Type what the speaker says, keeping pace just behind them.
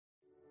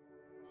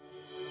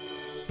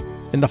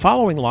In the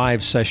following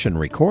live session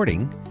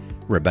recording,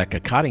 Rebekah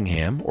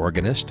Cottingham,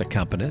 organist,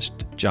 accompanist,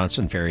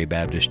 Ferry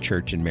Baptist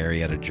Church in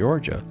Marietta,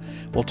 Georgia,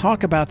 will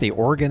talk about the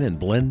organ in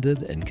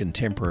blended and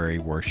contemporary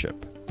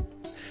worship.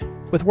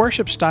 With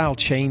worship style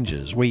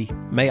changes, we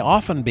may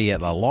often be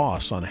at a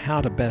loss on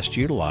how to best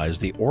utilize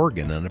the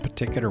organ in a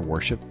particular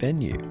worship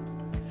venue.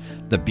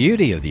 The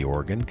beauty of the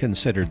organ,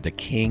 considered the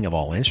king of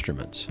all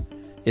instruments,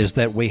 is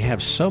that we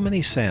have so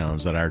many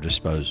sounds at our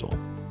disposal.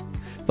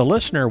 The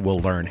listener will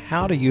learn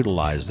how to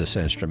utilize this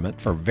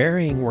instrument for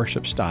varying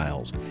worship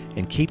styles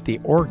and keep the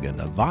organ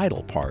a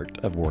vital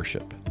part of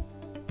worship.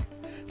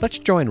 Let's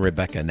join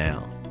Rebekah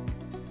now.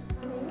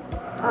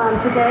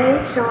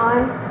 Today,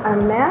 Sean,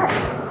 I'm Matt,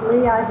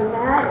 Lee, I've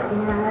met,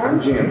 and I'm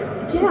Jim.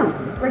 Jim,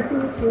 great to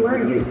meet you. Where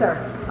are you, sir?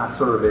 I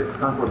serve at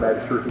Ferry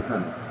Baptist Church in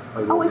Cumming.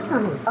 Oh, in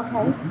Cumming.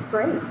 Okay,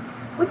 great.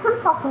 We kind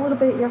of talked a little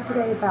bit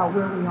yesterday about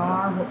where we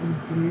are, what we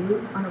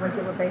do on a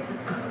regular basis.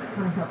 This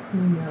kind of helps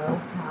me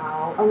know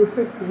how, with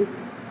Christy's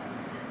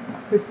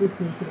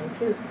here today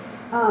too,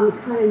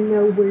 kind of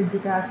know where you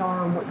guys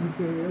are and what you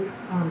do.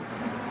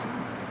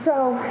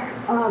 So,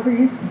 for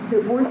you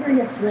that weren't here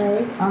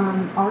yesterday,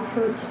 our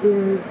church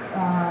is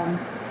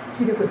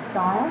two different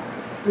styles.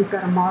 We've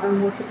got a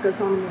modern worship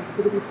goes on in the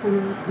activity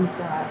center. We've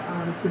got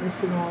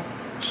traditional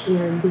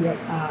in the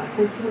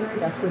sanctuary.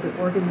 That's where the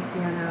organ,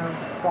 piano,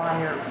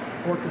 choir,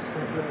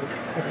 orchestra is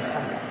every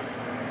Sunday.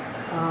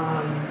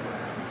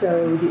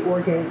 So the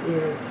organ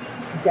is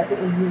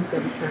definitely used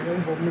every Sunday.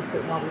 We'll miss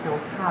it while we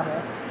don't have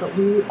it. But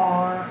we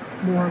are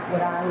more of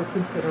what I would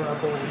consider a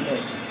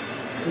blended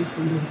if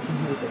we need to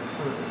use it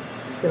true.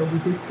 So we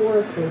do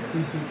choruses,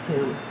 we do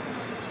hymns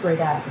straight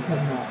out of the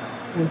hymnal.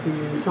 We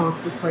do songs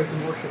for praise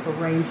and worship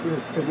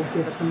arrangements that will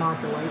give us a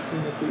modulation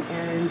at the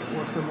end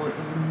or somewhere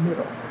in the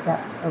middle.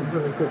 That's a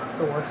really good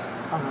source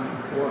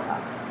for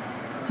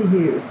us to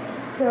use.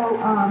 So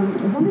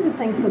one of the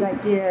things that I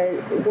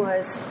did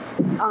was,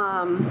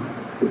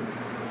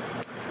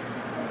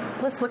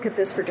 let's look at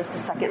this for just a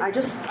second. I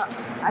just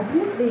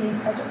copied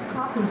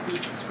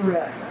these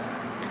scripts.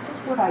 This is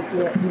what I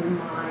get in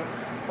my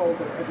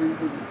folder every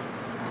week.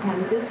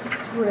 And this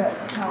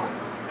script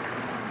helps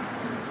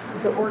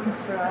the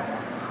orchestra,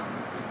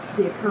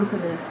 the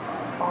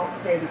accompanists all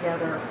stay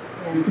together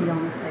and be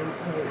on the same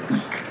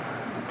page.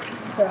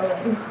 So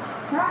we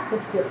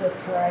practiced it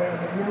this way and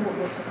we know what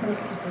we're supposed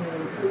to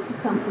do. This is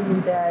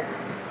something that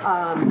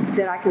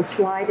I can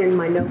slide in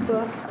my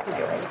notebook.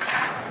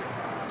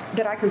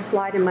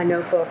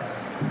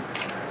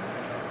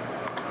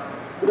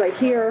 Right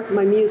here,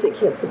 my music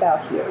hits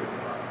about here.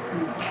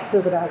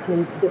 So that I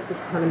can, this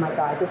is kind of my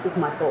guide, this is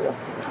my bulletin.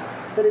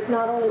 But it's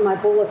not only my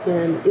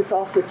bulletin, it's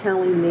also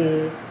telling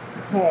me,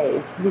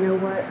 hey, you know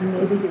what,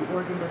 maybe the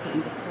organ doesn't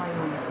need to play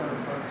on the third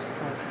verse,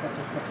 like such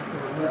and such a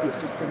thing. Maybe it's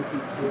just going to be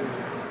piano.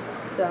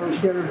 So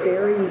there are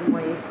varying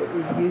ways that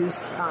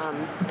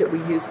we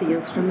use the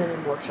instrument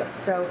in worship.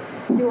 So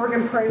the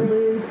organ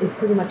prelude is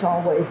pretty much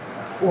always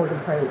organ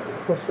prelude.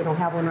 Of course, we don't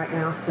have one right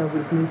now, so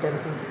we've moved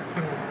everything to the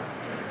piano.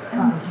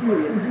 I'm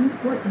curious,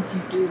 what did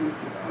you do with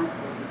your organ?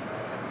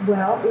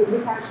 Well, it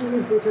was actually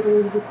a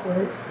digitally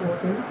recorded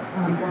organ,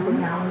 what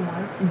the Allen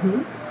was.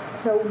 Mm-hmm.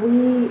 So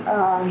we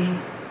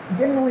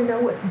didn't really know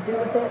what to do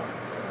with it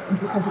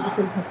because it was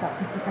going to take about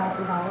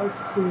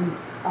 $50,000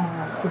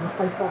 to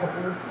replace all the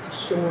boards to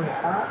shore it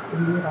up, and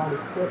we had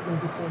already put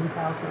maybe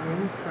 $40,000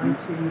 in trying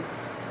to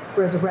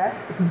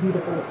resurrect the computer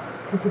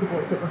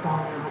boards that were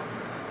gone out.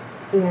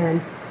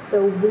 And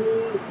so we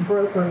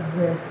brokered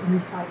with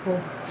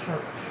Recycled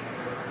Church.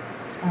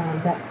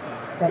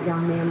 That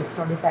young man that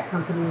started that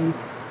company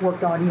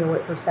worked audio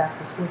at First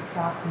Baptist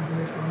Woodstock for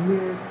years and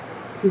years.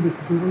 He was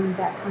doing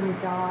that kind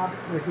of job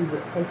where he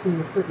was taking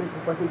equipment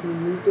that wasn't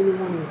being used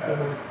anymore and he was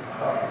getting us to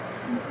sell it.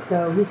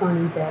 So he's on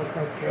eBay,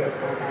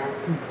 Craigslist, all that,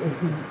 and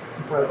he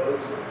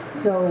brokers.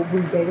 So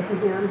we gave it to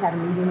him, had a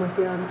meeting with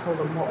him, told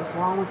him what was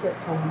wrong with it,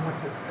 told him what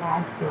he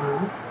had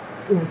done,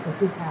 and so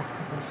he has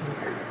possession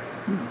of it.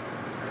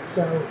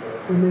 So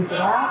we moved it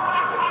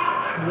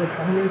out with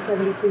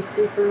 172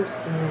 speakers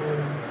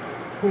and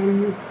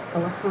 10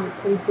 electronic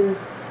cages,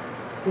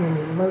 and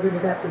we loaded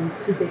it up in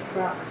 2 big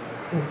trucks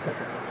and took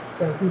it.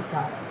 So he's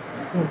got it.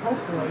 And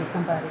hopefully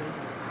somebody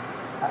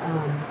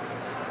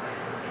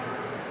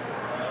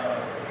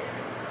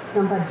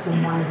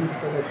should want to either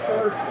go to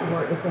church, or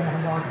if they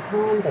have a large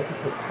home, they could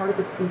take part of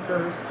the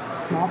speakers.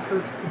 A small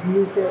church could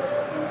use it,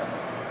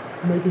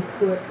 maybe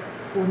put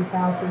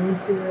 $40,000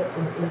 into it,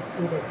 and at least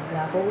get it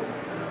leveled.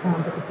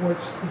 But the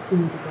boards just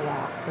continue to go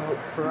out. So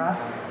for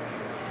us,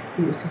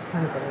 it was just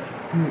kind of a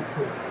neat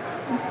thing.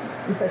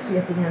 Especially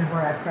at the end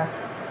where I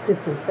pressed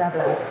piston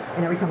 7,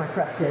 and every time I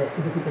pressed it,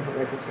 it was a different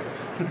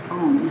registration.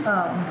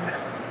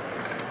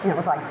 And it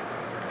was like,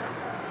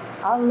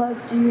 I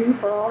loved you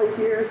for all these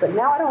years, but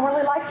now I don't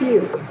really like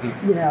you,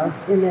 you know.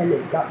 And then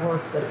it got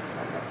worse and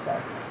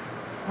etc.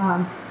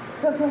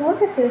 So if you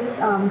look at this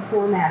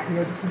format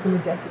here, this is the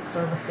Majestic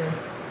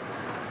Services.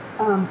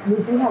 We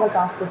do have a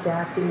gospel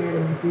jazz band,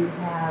 and we do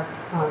have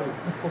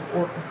the full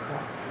orchestra.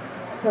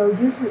 So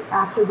usually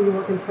after the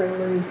organ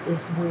prelude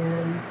is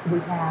when we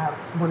have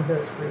one of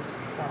those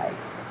groups play.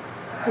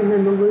 And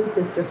then the loop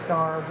is just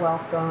our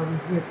welcome,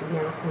 here's the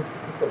announcements,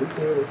 this is what we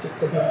do, it's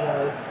just a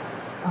video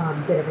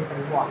that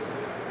everybody watches.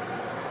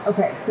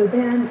 Okay, so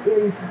then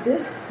in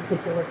this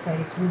particular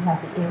case, we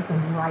have the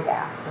anthem right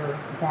after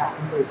that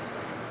loop,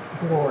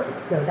 Glory.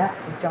 So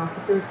that's the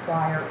Jonesboro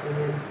Choir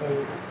and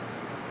band.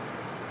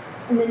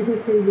 And then you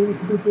can see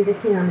we did a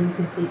hymn, and you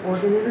can see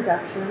organ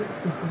introduction,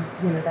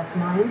 because, that's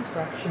my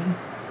instruction.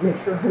 Make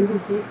sure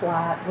 100 B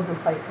flat. We're going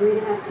to play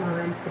 3.5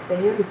 times. The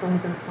band is only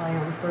going to play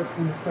on the first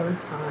and the third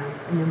time,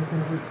 and then we're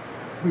going to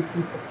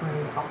repeat the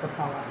playing a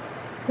cappella.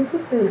 This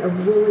has been a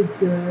really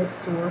good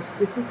source.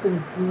 This has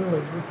been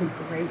really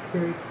great,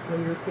 very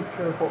clear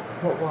picture of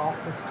what we're all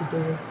supposed to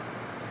do.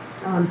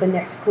 The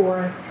next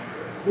chorus,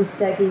 we're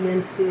segging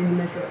into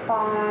measure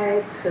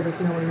 5, so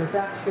there's no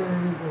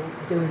introduction.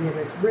 We're doing it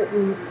as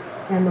written,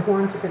 and the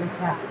horns are going to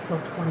cast it till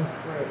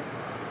 23.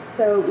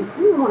 So what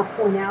we want to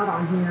point out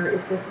on here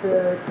is that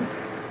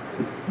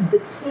the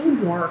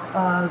teamwork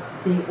of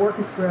the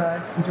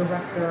orchestra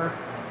director,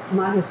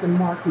 my husband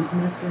Mark, who's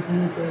minister of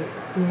music,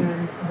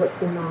 and what's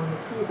going on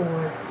with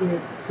keyboards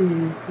is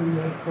to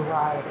create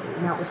variety.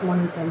 And that was one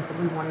of the things that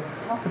we wanted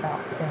to talk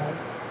about today.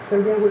 So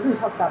yeah, we're going to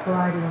talk about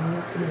variety on the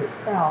instrument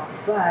itself,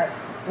 but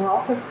we're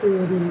also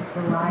creating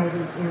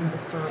variety in the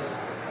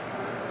service.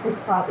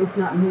 It's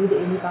not new to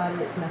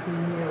anybody, it's nothing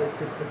new, it's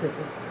just that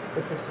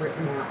this is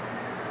written out.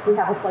 We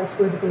have a place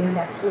where the band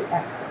actually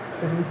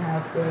exits, and we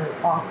have the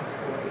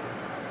offertory.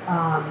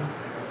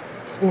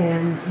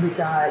 And we've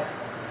got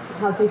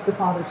How Deep the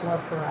Father's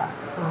Love for Us.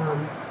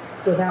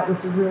 So that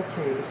was a real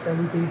change. So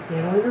we do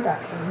piano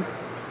introduction,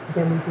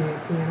 then we do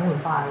piano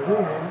and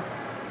violin,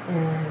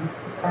 and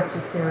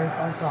actually Sarah's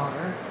our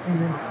daughter,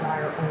 and then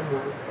choir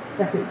only.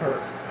 Second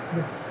verse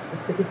with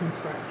specific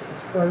instructions.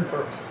 Third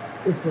verse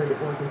is where the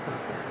organ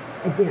comes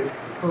in. Again,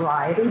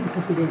 variety,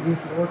 because we didn't use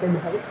the organ the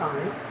whole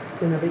time.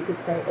 So nobody could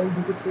say, oh,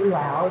 you were too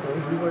loud, or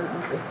you were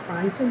just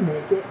trying to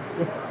make it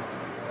different.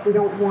 We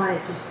don't want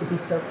it just to be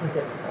so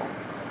predictable.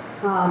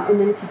 And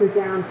then if you go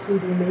down to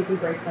the Amazing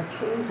Grace I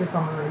Changed Your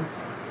Mind,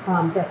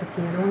 that's a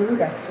piano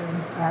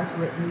introduction as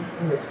written,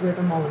 and it's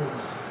rhythm only.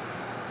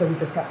 So we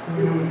just have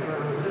piano and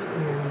drums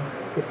and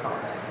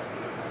guitars.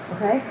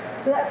 Okay?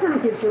 So that kind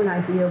of gives you an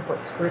idea of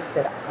what script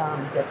that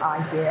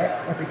I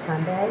get every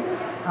Sunday.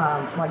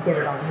 I get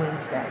it on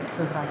Wednesday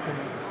so that I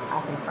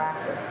can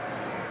practice.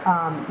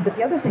 But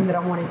the other thing that I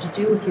wanted to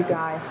do with you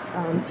guys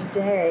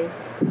today,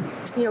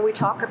 we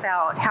talk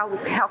about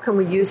how can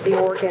we use the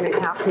organ, and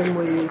how can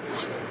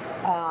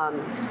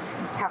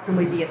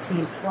we be a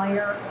team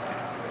player?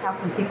 How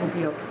can people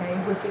be okay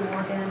with the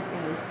organ?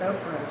 And I'm so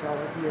thrilled y'all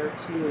are here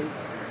to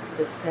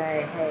just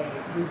say, hey,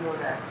 we want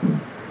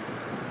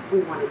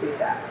to do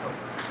that.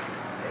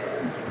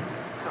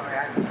 Sorry,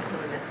 I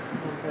really meant to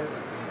have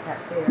those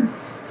back there.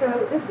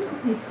 So this is a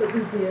piece that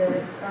we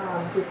did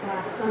this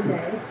last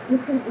Sunday.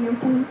 It's an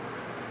anthem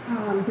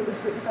that was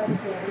written by the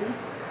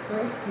Daddies,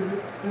 great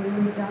piece,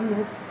 and we've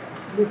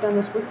done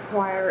this with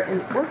choir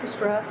and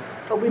orchestra,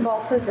 but we've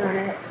also done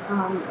it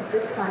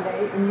this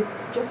Sunday, and you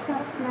just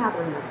got a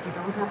smattering of it. You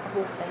don't have the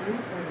whole thing,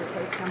 so the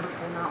page numbers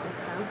will not make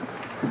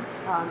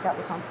sense. That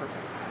was on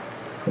purpose.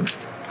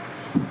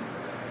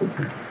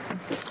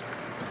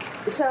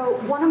 So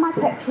one of my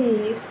pet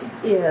peeves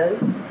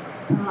is,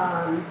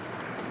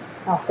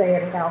 I'll say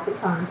it 1,000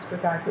 times for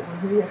guys that were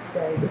here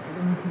yesterday, is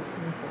repeat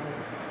team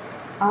player.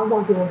 I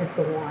want the organ to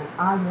go on.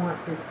 I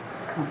want this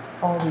to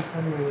always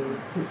remain.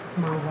 This is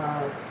my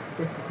love.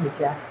 This is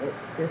majestic.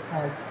 This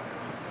has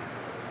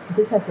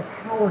the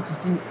power to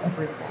do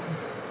everything.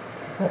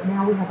 But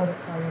now we have other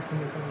players in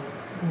the game,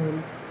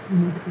 and we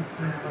need to be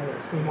team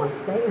players. We want to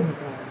stay in the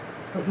game,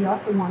 but we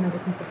also want other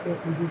people to be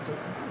able to use their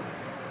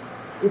talents.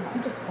 If I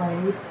just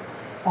played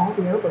all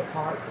the oboe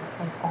parts,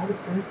 and all the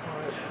string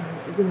parts, and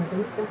the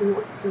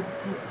orchestra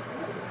can't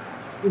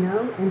play,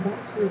 and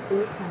that's sort of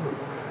their talent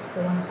line. So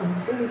I'm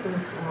very,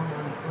 very strong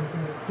on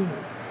being a team.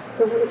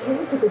 So when it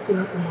came to this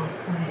anthem on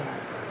Sunday,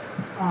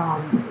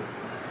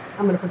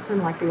 I'm going to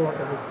pretend like the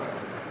organ is there.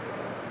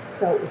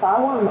 So if I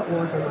want an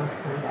organ on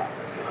Sunday,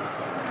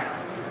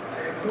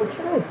 what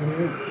should I do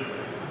with this?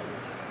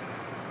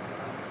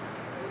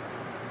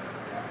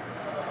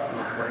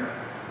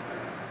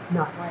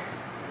 Not play.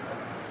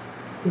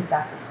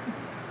 Exactly.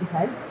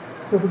 Okay?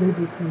 So we're going to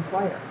be a team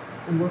player,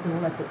 and we're going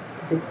to let the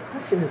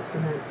percussion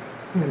instruments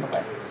handle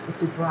it.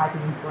 It's a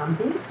driving drum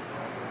beat.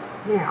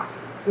 Now,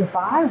 if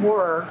I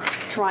were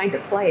trying to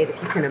play it, if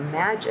you can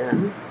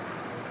imagine,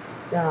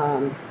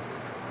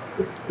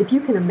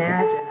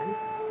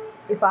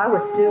 if I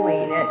was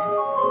doing it,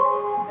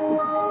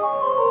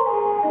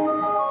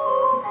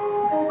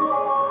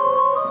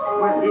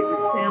 well, it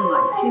would sound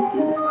like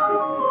chickens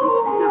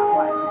not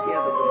quite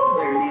together with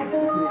clarinets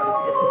and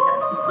clarinets.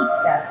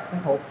 That's the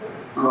whole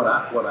thing. What I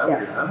would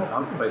Yes. do,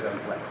 I'm playing on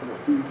flat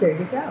chord. There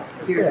you go.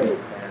 Here's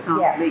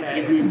Yes.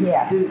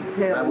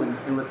 Yes. I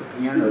wouldn't let the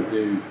piano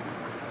do.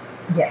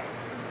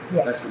 Yes.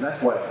 Yes.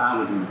 That's what I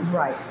would do.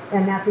 Right,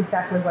 and that's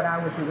exactly what I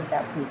would do with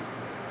that piece.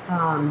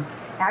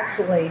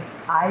 Actually,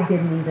 I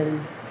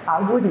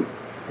wouldn't,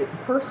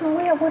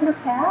 personally I wouldn't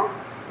have pad,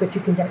 but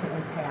you can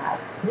definitely pad.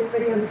 Does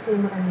everybody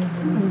understand what I mean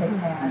when you say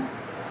pad?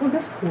 We're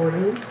just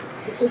chording.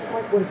 It's just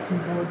like what a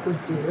keyboard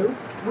would do.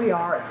 We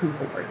are a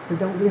keyboard, so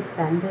don't be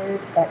offended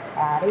at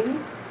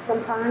padding.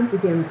 Sometimes,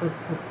 again, we're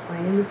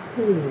playing this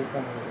tuning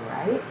thing,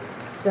 right?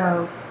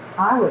 So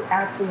I would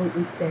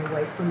absolutely stay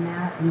away from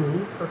that,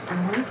 me,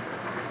 personally.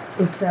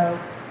 And so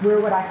where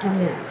would I come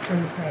in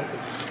from the page?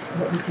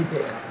 What would you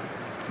do?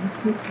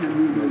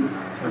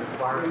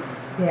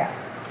 Yes.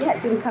 Yeah,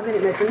 you can come in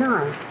at measure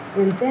 9.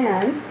 And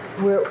then,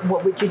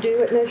 what would you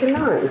do at measure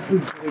 9? You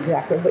do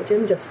exactly what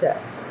Jim just said.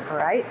 All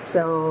right?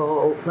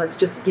 So let's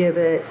just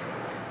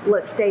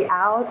let's stay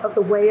out of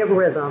the way of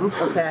rhythm,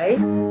 okay?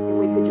 And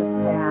we could just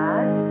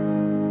pad.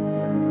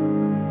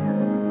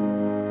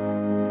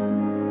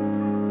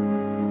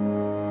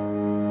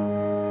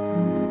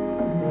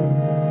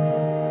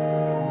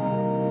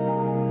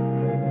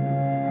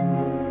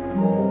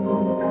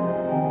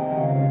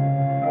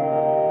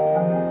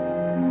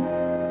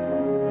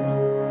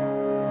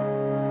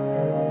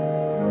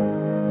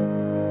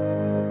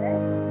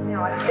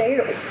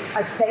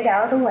 I've stayed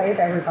out of the way of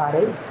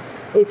everybody.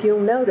 If you'll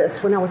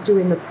notice, when I was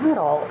doing the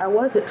pedal, I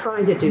wasn't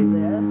trying to do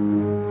this.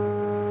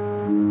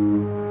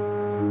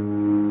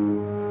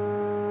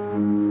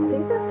 I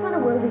think that's kind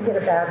of where we get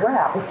a bad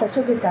rap,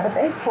 especially if we've got a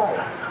bass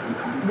player.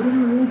 We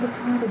don't need to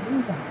try to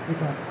do that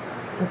together,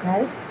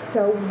 okay?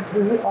 So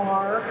we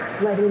are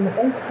letting the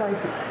bass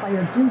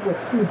player do what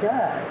he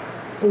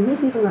does. And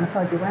he's even going to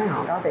fudge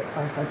around. Our bass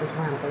player fudges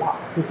around a lot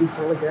because he's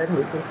really good and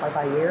he can play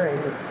by ear,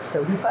 and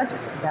so he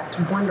fudges. That's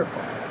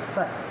wonderful.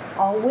 But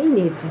all we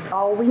need to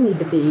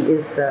be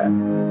is the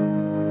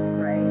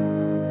right.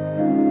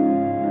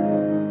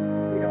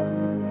 We don't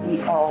need to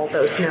be all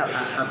those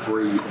notes. I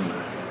breathe in the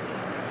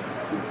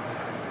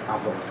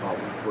alcohol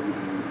problem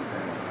breathing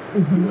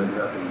and you end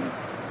up in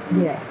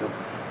yes.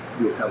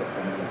 You a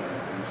telephone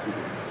and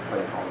students play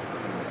all the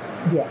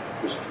time. Yes.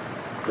 Just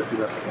lift it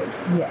up the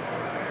motion. Yeah.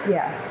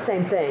 Yeah,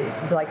 same thing,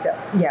 like that.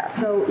 Yeah,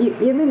 so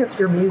even if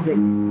your music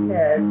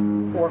says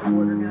 4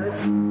 quarter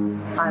notes,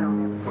 I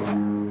don't ever do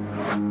that.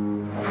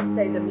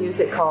 Say the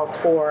music calls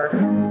for,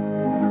 well,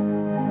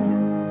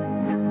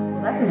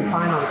 that can be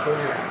fine on the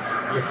piano,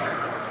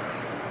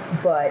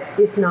 but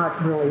it's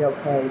not really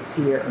okay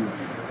here.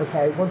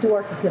 Okay, we'll do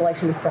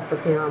articulation and stuff for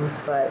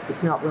hymns, but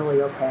it's not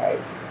really okay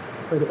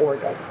for the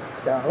organ.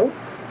 So,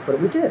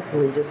 what do?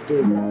 We just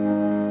do this.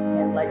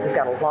 Like you've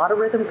got a lot of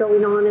rhythm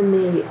going on in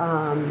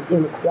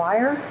the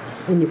choir,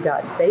 and you've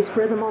got bass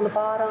rhythm on the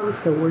bottom,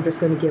 so we're just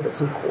going to give it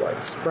some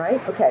chords,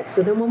 right? Okay,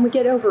 so then when we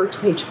get over to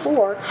page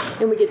 4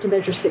 and we get to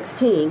measure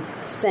 16,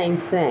 same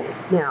thing.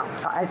 Now,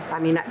 I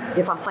mean,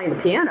 if I'm playing the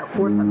piano, of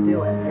course I'm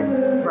doing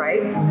it,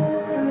 right?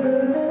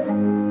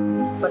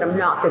 But I'm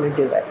not going to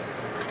do it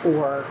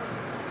for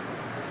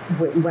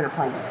when I'm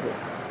playing the piano,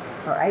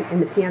 all right?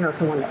 And the piano's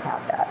the one that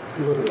had that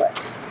little lick,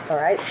 all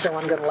right? So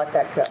I'm going to let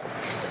that go.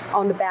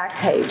 On the back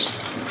page,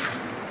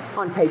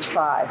 on page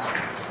 5,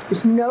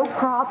 there's no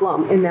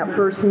problem in that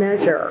first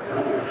measure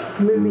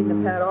moving the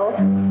pedal.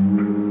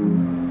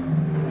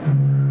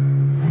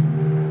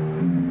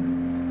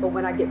 But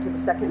when I get to the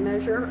second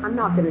measure, I'm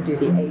not going to do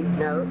the 8th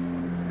note.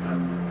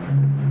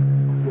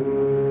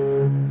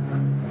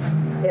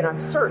 And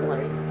I'm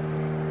certainly,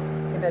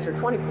 in measure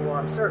 24,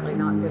 I'm certainly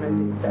not going to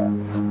do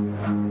this.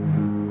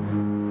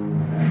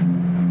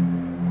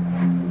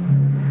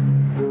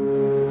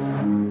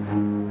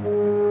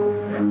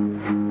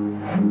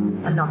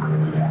 I'm not going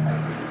to do that.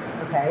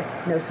 Okay?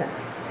 No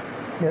sense.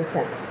 No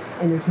sense.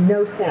 And there's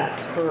no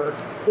sense for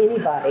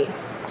anybody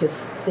to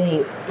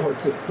think or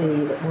to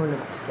see that we're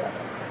not together.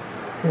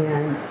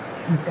 And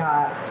you've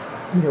got,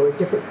 a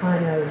different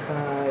kind of,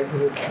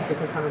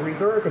 different kind of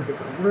reverb in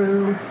different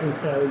rooms, and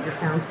so your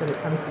sound's going to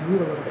come to you a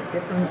little bit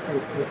different than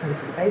it's going to come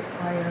to the bass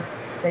player.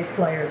 Bass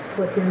player is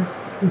flicking.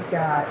 He's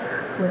got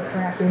click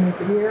track in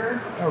his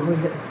ear, or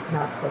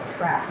not click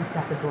track. He's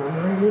got the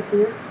drummer in his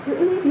ear. Do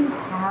any of you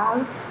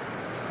have?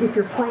 If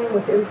you're playing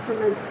with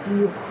instruments, do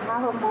you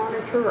have a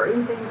monitor or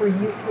anything where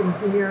you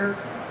can hear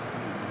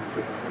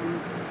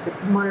the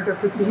monitor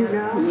for piano? Just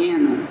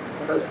piano is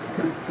supposed to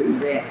come through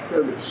that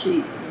so that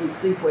you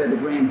see where the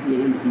grand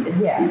piano is.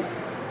 Yes.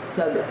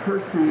 So that her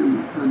sound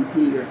will come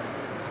here.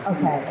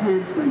 Okay. There are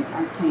times when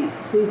I can't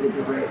see the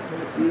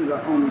director,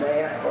 either on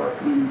that or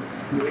in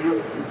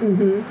reality.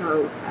 Mm-hmm.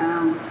 So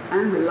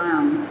I'm relying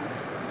on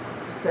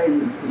staying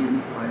with the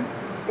piano player.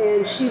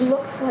 And she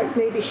looks like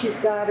maybe she's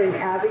got an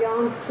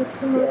Avion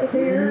system over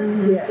there.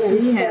 Yes. And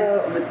She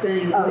has the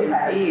things in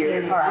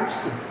here. All right.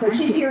 So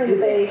she's hearing the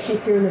bass,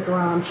 she's hearing the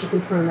drum, she can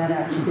turn that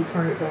up, she can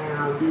turn it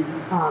down.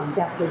 Mm-hmm.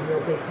 That's a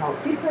real big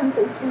help. Do you play with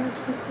instruments,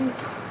 Christy?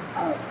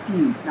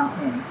 Few, not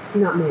many.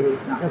 Not many.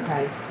 Not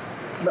okay.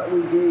 Many. But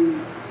we do,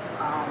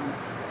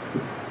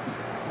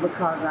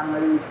 because I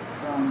moved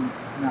from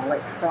an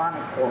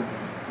electronic organ,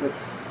 which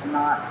is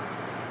not,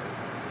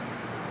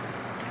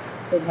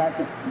 it has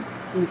a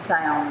few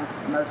sounds,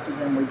 most of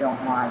them we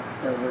don't like,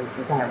 so we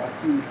just have a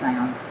few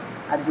sounds.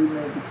 I do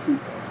move the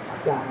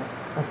keyboard. Got it.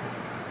 Okay.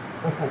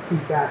 Okay, so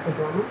you've got a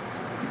drummer?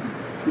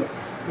 Yes.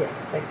 Yes.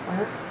 Bass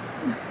player?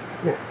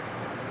 No.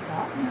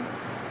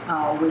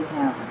 Stop. We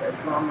have the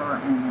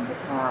drummer and the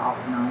guitar off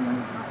and on when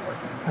it's not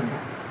working.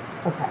 Okay.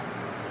 Okay.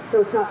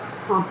 So it's not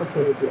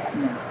complicated yet?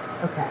 No.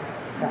 Okay.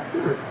 That's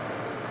nice.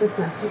 That's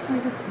nice. You play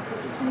the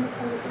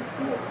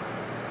instruments?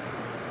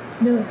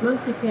 No, it's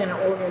mostly piano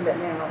organ, but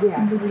now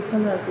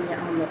sometimes we get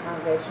on the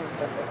congregation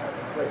stuff that have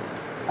a flute.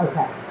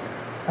 Okay.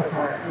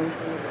 Okay.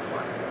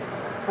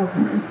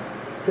 Okay.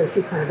 So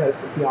she kind of goes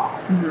with y'all.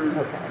 Mm-hmm.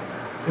 Okay.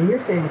 And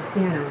you're saying the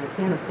piano, and the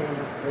piano's saying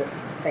the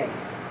band.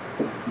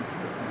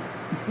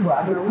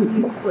 Well, We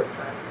use split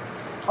tracks.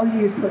 oh, you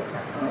use split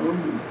tracks.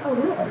 Oh,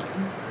 really?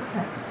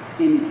 Okay.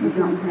 And if you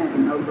don't have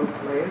an oboe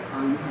player,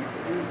 all you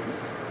have to do is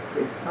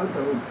this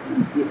oboe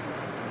gets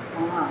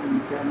on.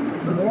 You've got an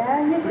oboe.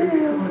 Yeah, you do.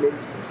 Pre-recorded.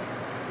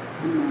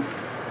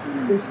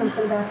 There's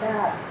something about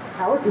that.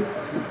 I would be,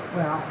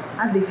 well,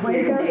 I'd be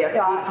way to go, scared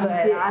Scott, if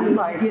but you I'm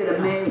like, get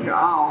a measure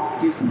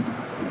off, just,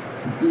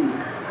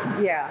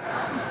 yeah.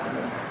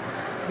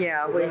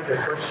 Yeah, we, Like a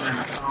question in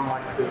a song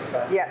like this,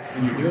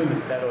 yes. when you're doing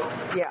it, that'll,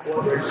 Yeah.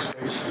 what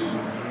registration do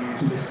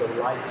you use? Just a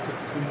light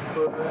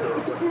 16-foot? Or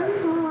what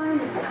Depends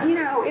on, you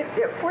know,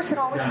 of course it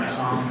always, kind of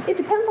song? it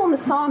depends on the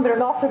song, but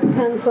it also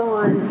depends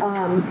on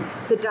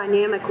the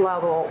dynamic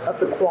level of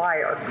the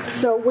choir.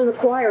 So when the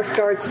choir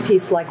starts a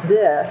piece like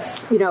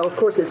this, you know, of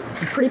course it's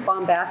pretty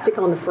bombastic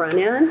on the front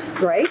end,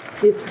 right?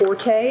 It's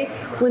forte.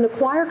 When the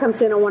choir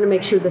comes in, I want to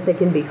make sure that they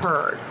can be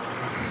heard.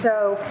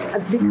 So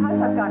because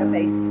I've got a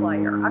bass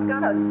player, I've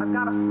got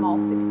a small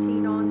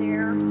 16 on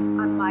there.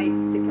 I might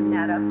thicken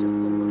that up just a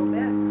little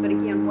bit. But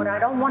again, what I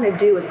don't want to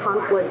do is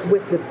conflict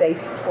with the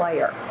bass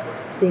player.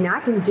 Then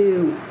I can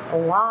do a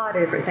lot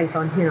of different things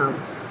on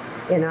hymns,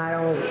 and I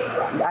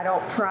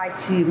don't try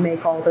to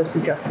make all those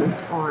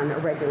adjustments on a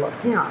regular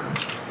hymn.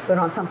 But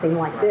on something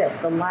like this,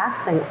 the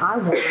last thing I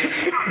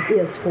want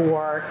is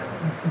for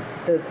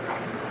the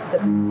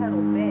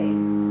pedal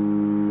bass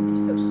to be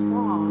so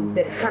strong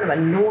that it's kind of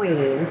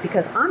annoying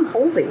because I'm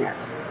holding it.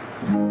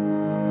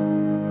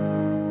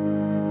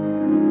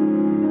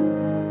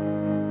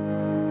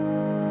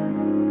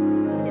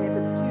 And if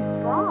it's too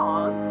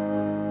strong,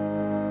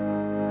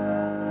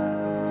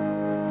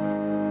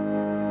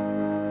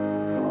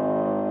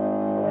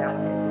 that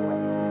would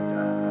annoy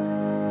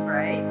stuff,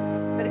 right?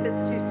 But if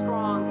it's too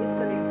strong, it's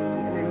going to be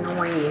an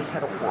annoying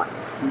pedal point.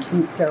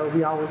 And so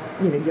you always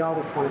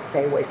want to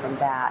stay away from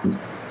that.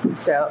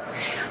 So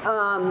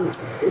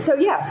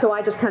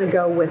I just kind of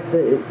go with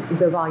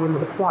the volume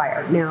of the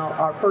choir. Now,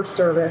 our first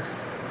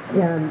service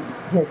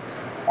is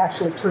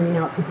actually turning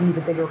out to be the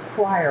bigger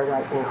choir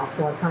right now,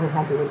 so I kind of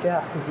had to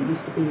adjust because it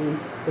used to be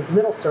the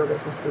middle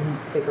service was the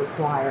bigger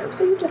choir,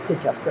 so you just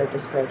adjust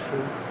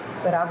registration.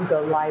 But I would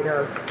go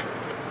lighter,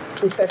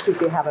 especially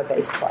if you have a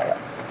bass player,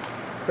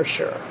 for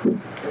sure.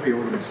 Every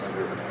organist I've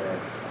ever had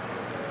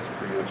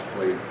pretty much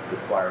played the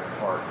choir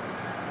part,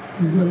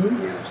 Mm-hmm. and let the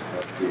pianist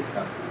help the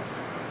accompaniment.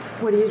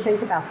 What do you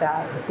think about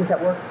that? Does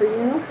that work for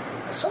you?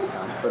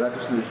 Sometimes, but I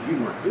just noticed you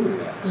weren't doing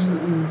that, so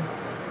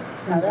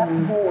now that's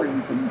more you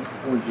can.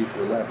 I wanted you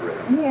to elaborate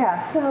on that.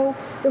 Yeah, so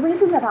the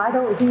reason that I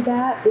don't do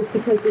that is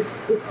because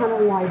it's kind of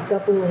like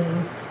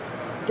doubling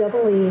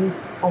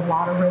a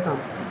lot of rhythm.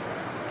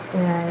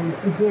 And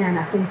again,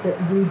 I think that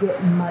we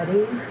get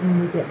muddy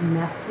and we get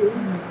messy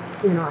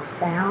in our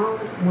sound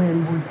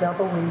when we're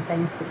doubling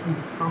things that can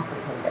be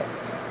complicated.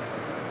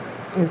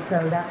 And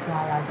so that's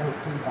why I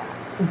don't do that.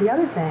 And the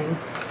other thing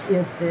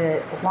is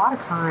that a lot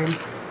of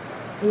times,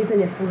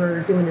 even if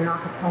we're doing an a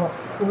cappella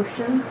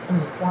portion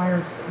and the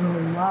choir's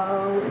really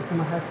low, and so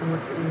my husband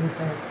looks at me and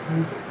says,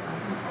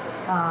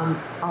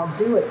 I'll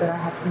do it, but I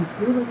have to be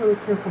really, really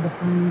careful to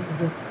breathe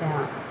with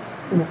them.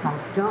 And if I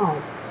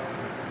don't,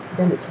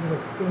 then it's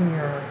really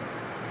clear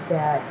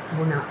that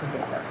we're not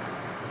together.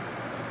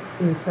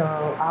 And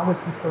so I would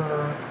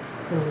prefer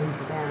to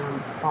leave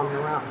them on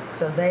their own.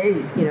 So they,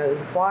 the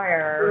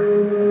choir,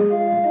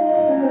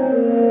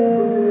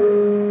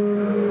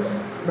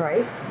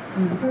 right?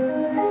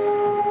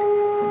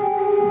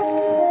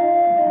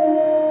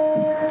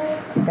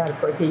 You got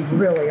to be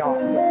really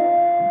off.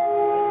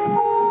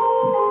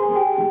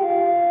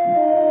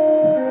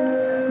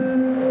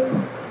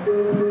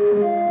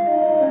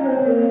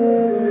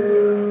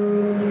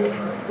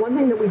 One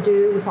thing that we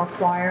do with our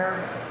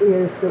choir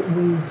is that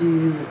we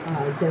do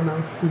demo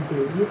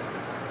CDs.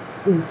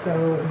 And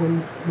so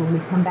when we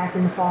come back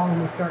in the fall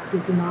and we start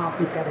kicking off,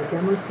 we've got a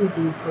demo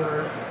CD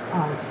for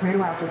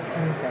soprano, alto,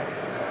 tenor,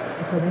 bass.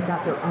 And so they've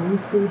got their own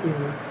CD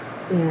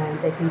and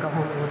they can go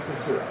home and listen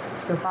to it.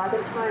 So by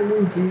the time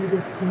we do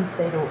this piece,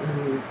 they don't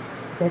need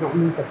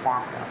the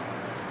backup.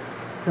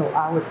 So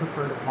I would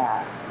prefer to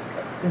have.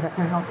 Does that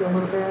kind of help you a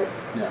little bit?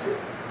 Now,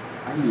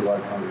 I use a lot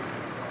of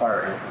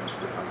choir anthems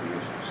for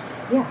congregations.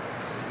 Yeah.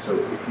 So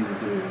if you were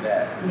doing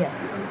that, Yes.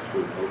 you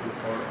understood the vocal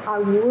part? I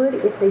would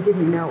if they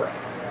didn't know it.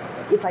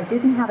 If I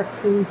didn't have a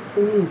team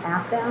singing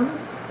at them,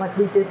 like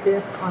we did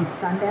this on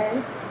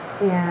Sunday,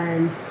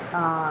 and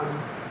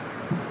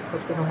of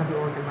course we don't have the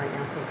organ right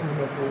now, so it kind of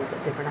made it a little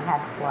bit different. I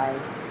had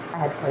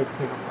to play the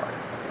piano part.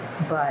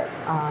 But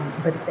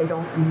if they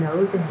don't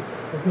know the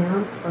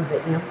hymn or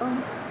the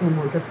anthem and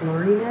we're just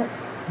learning it,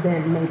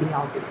 then maybe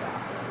I'll do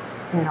that.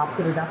 And I'll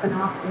put it up an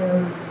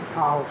octave.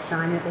 I'll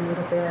shine it a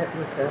little bit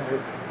with the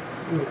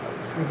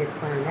maybe a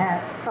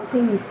clarinet,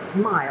 something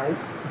mild,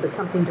 but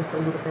something just a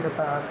little bit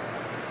above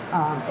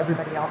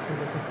everybody else in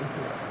the can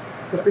hear it.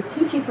 So for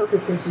teaching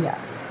purposes,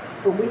 yes.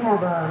 But we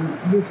have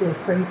usually a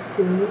praise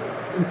team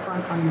in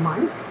front on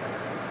mics.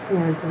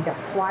 And so we've got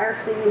the choir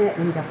singing it,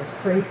 and we've got this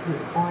praise team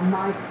on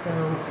mic, so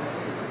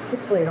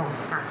typically I don't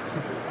have to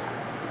do that.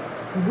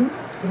 Mm-hmm.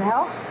 Does that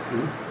help?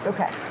 Mm-hmm.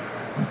 Okay.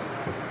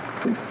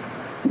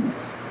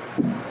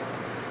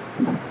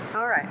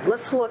 All right,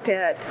 let's look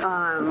at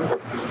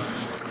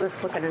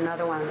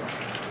another one.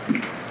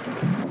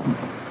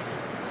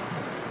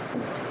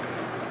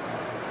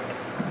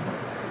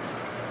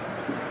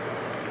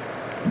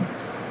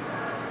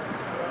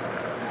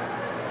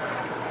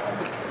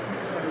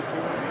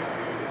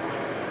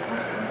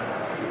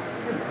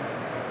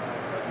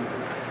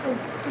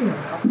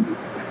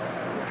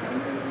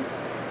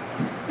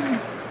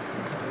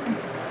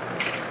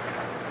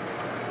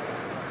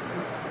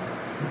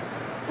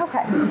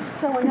 Okay,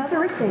 so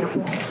another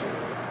example,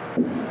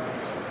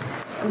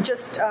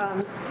 just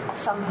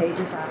some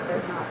pages out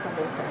there, not the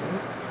whole thing,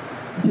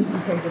 just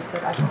some pages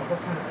that I thought were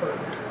kind of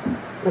pertinent.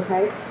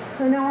 Okay,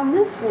 so now on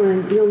this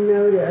one, you'll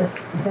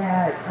notice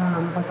that,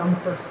 like on the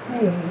first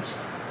page,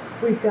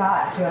 we've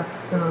got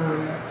just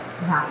some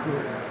half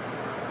notes.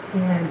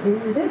 And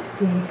in this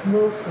piece,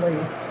 mostly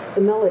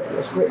the melody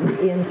is written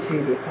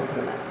into the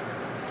accompaniment.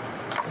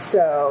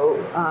 So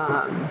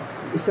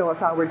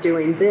if I were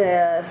doing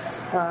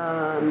this,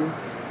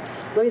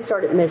 let me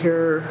start at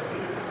measure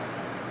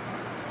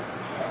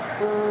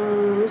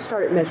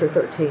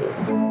 13.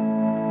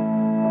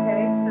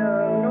 Okay, so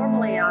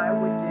normally I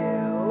would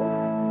do,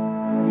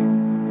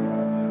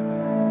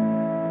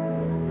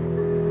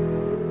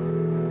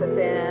 but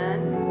then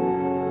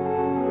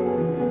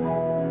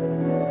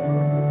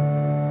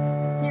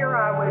here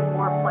I would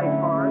more play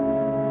parts.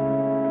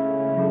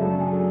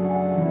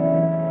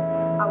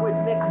 I would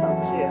mix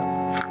them too.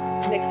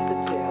 Mix the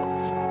two.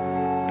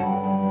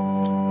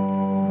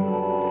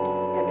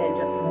 And then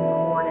just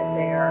chord it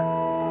there.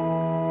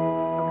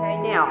 Okay,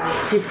 now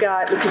you've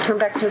got, if you turn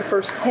back to the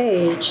first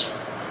page,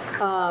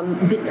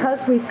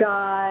 because we've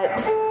got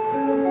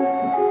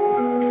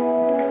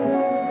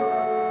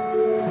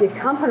the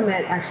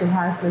accompaniment actually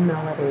has the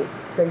melody,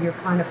 so you're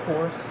kind of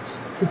forced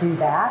to do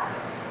that,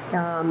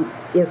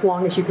 as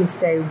long as you can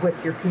stay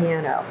with your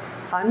piano.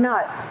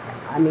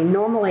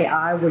 Normally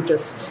I would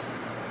just,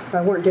 if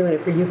I weren't doing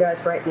it for you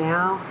guys right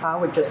now, I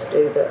would just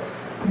do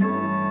this.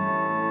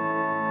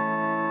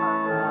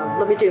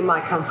 Let me do My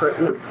Comfort,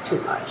 and it's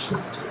too much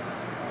this time.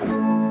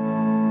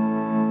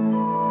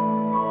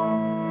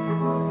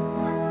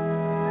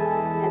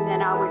 And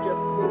then I would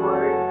just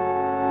chord.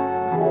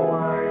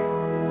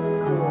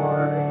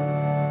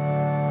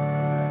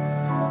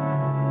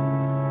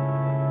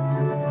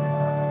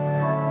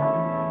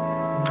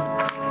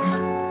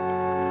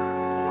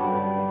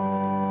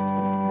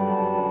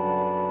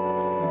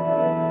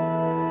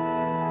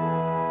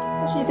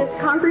 This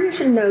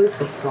congregation knows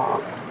the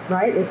song,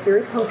 right? It's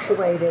very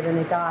punctuated, and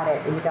they got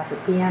it, and you got the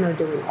piano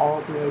doing all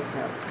the 8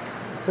 notes.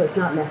 So it's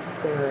not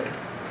necessary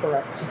for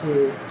us to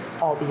do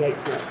all the 8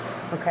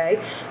 notes, okay?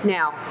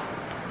 Now,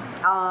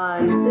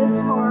 on this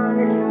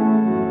part,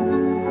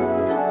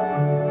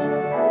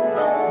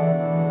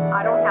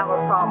 I don't have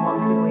a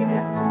problem doing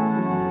it.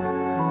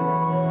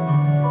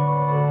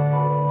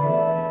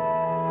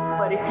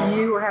 But if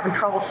you are having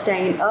trouble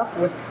staying up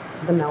with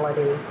the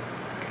melody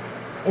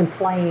and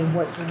playing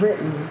what's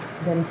written,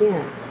 then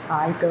again,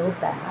 I go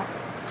back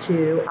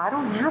to, I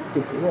don't have to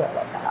do all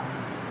of that.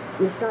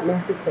 It's not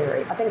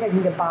necessary. I think I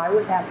can get by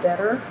with that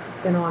better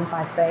than on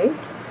By Faith,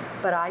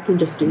 but I can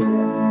just do this.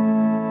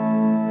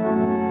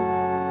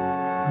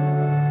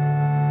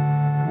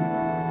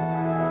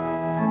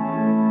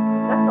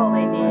 That's all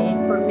they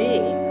need from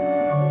me.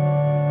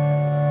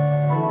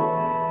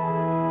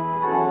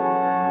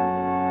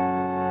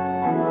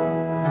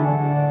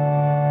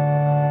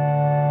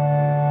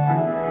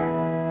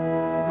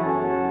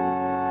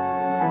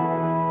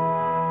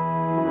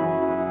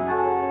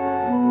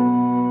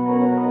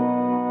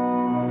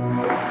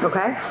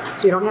 Okay?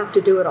 So you don't have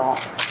to do it all.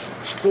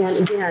 And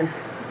again,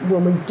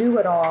 when we do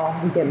it all,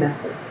 we get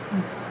messy.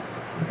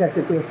 Because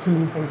if we have too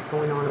many things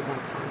going on at one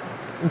time.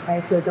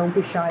 Okay? So don't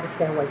be shy to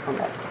stay away from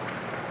it.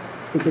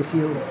 Because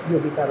you'll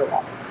be better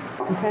off.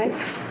 Okay?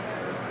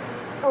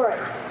 All right.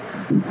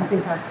 I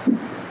think I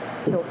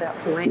killed that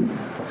point.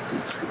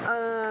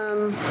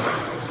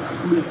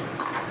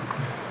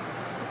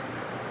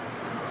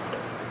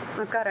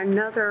 I've got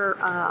another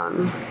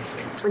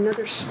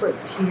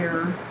script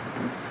here.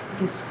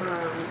 Just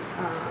from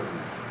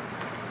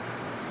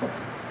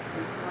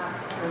this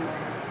last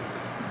Sunday.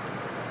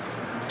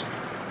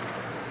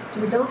 So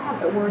we don't have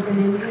the organ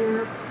in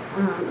here.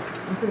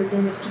 Here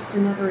again, it's just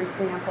another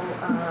example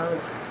of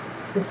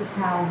this is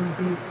how we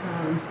do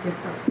some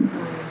different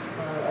kind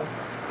of.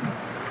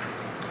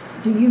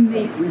 Do you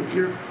meet with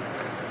your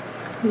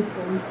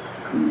people,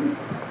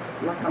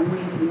 like on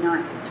Wednesday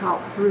night, to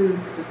talk through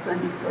the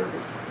Sunday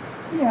service?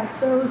 Yeah,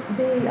 so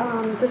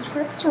the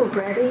scripts are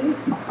ready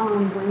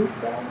on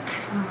Wednesday.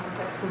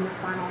 That's when the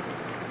final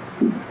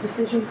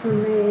decisions are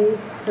made,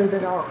 so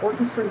that our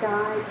orchestra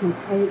guy can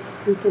take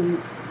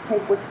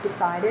what's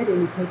decided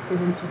and he takes it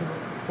into the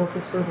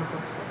orchestra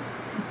rehearsal.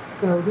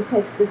 So he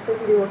takes this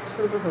into the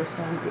orchestra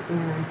rehearsal,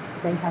 and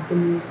they have the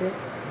music.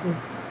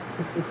 His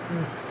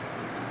assistant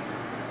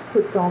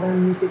puts all their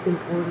music in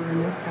order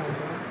in their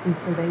folder, and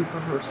so they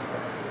rehearse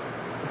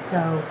this.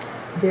 So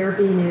they're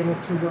being able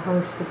to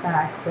rehearse the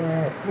fact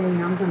that, hey,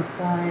 I'm going to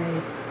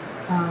play,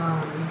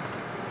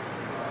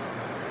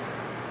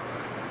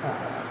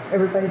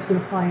 everybody's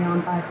going to play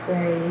on By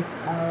Faith.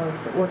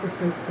 The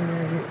orchestra's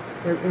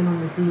they're in on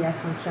the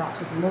DS on Shout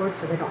to the Lord,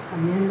 so they don't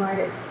come in right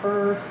at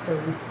first, so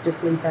we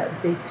just leave that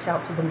big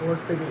Shout to the Lord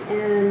for the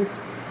end.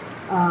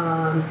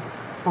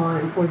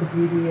 For the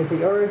Beauty of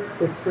the Earth,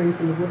 the strings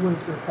and the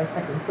woodwinds are going to play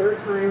second and third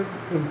time,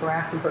 in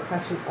brass and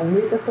percussion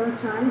only the third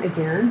time.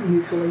 Again,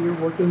 usually you're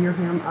working your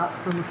hymn up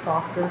from a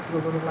softer to a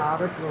little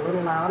louder to a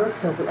little louder,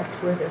 so that's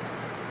where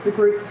the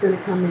group's going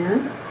to come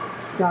in.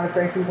 God of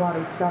Grace and God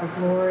of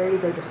Glory,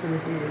 they're just going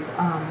to do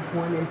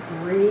 1 and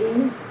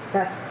 3.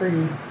 That's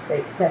pretty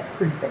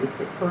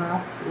basic for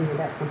us.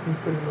 That's something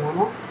pretty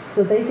normal.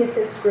 So they get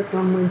this script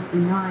on Wednesday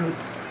night.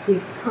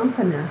 The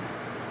accompanists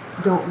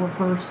don't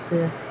rehearse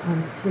this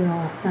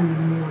until Sunday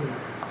morning.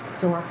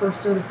 So our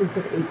first service is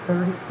at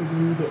 8:30, so we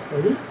meet at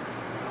 8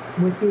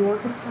 with the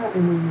orchestra,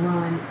 and we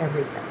run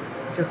everything,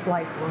 just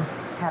like we're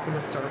having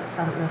a service.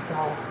 I don't know if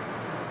y'all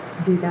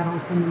do that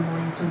on Sunday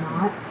mornings or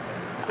not.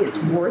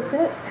 It's worth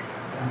it.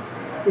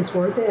 It's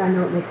worth it. I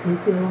know it makes me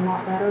feel a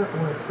lot better,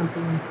 or if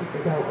something people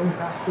go, oh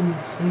gosh, we need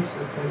to change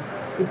something,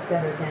 it's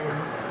better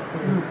than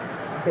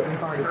that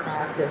we've already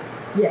practiced.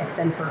 Yes,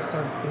 than first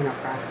service being our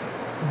practice.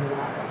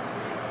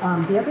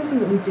 The other thing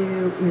that we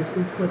do is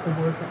we put the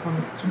words up on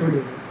the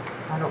screen.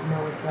 I don't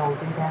know if y'all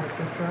do that at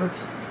your church.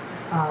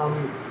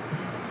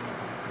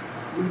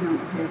 We don't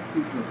have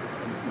people.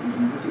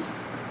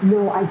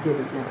 No, I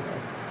didn't know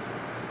this.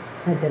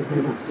 I didn't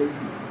know this.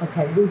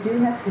 Okay, we do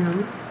have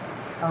hymns.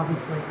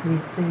 Obviously, we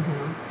sing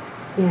hymns.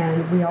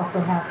 And we also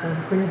have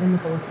them printed in the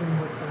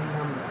bulletin with the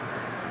number.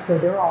 So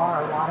there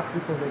are a lot of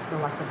people that still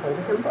like to hold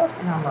a hymn book,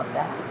 and I love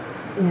that.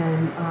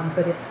 And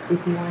but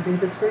if you want to do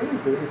the screen,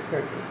 do the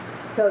screen.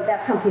 So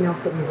that's something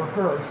else that we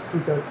rehearse. We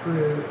go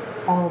through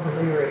all the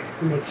lyrics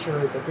to make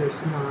sure that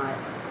there's not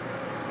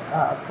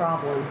a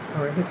problem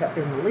or a hiccup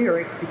in the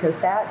lyrics, because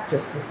that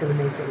just is going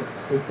to make it look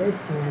stupid.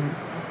 And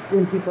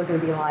then people are going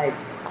to be like,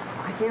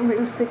 I can't wait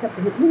to pick up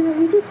the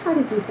hymn. You just try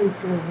to do things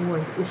to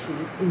avoid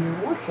issues in your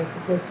worship,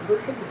 because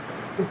worship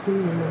is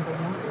being number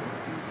one,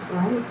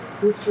 right?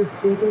 It's your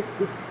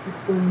biggest,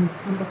 it's when you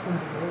come before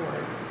the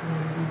Lord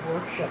and you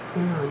worship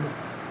Him,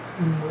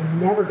 and we're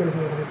never going to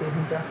be able to do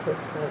Him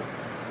justice, but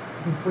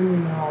we bring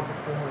Him all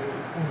before Him,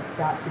 and it's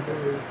got to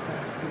be,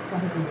 it's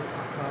got to be your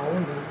top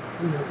priority,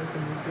 as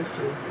a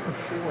musician, for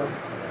sure,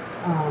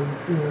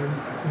 in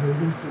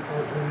leading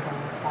people in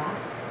God's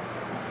acts.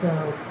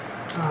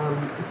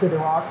 So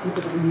there are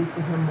people that we use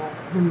in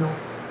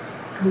hymnals.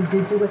 We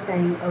did do a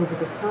thing over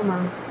the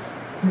summer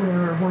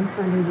where one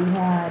Sunday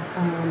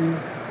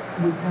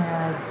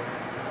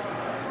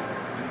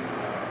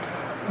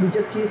we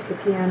just used the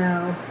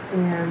piano,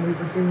 and we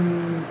were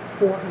doing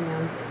four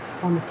hands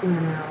on the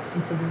piano,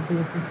 and so we were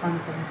doing some fun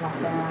things like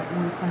that.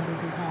 One Sunday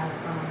we had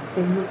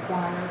family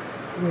choir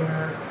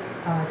where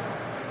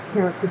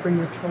parents could bring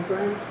their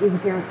children, even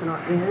parents that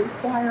aren't in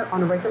choir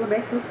on a regular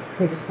basis.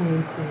 They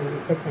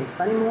came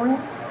Sunday morning,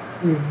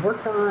 we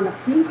worked on a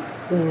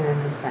piece,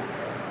 and we sang.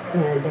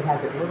 And they had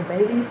their little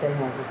babies, they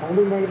had their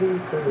holding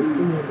babies, they were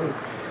singing. It was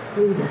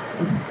the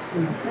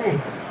sweetest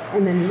thing.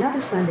 And then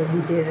another Sunday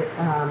we did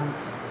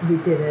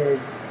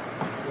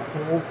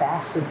an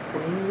old-fashioned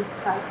sing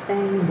type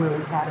thing where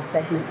we had a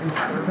segment in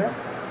the service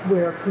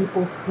where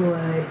people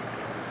could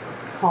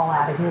call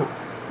out a hymn.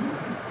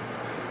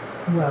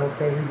 Well,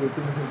 they were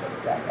using the hymn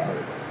books that day.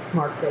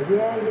 Mark said,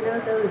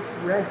 those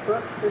red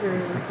books that are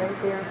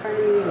right there in front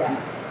of you,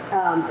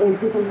 yeah. And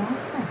people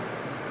liked that.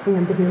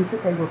 And the hymns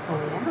that they were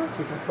pulling out,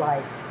 you're just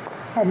like,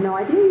 had no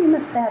idea you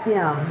missed that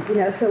hymn.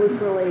 So it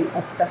was really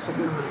a special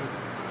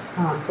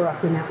time for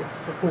us, and that was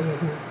strictly a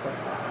hymn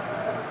service.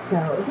 So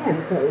again,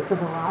 it's a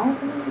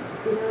variety,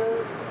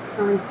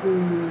 trying to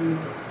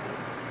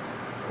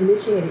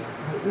initiate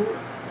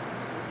excitement,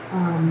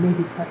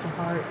 maybe touch a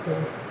heart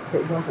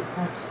that wasn't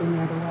touched any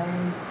other way.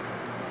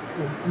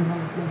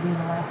 Maybe in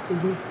the last 2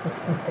 weeks,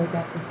 because they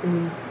got to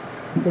see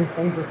their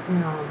favorite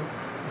hymn,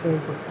 they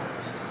were touched.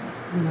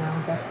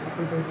 That's what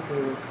we're going to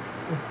do is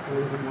to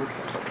lead in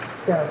worship.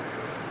 So,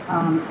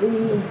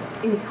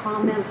 any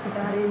comments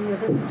about any of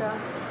this stuff?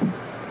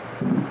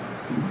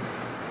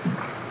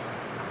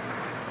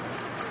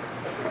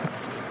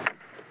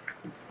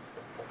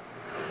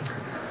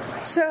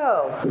 So,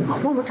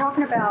 when we're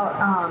talking about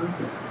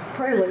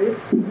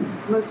preludes,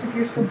 most of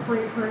you are still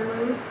playing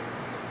preludes.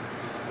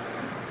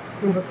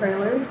 You have a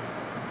prelude?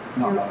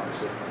 Not by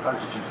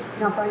myself.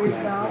 Not by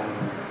yourself?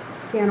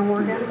 piano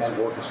organ? And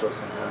orchestra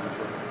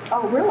sometimes.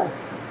 Oh, really?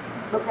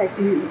 Okay,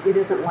 so it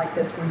isn't like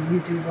this where you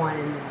do one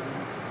and then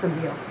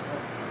somebody else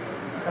does.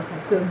 Okay,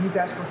 so you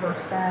guys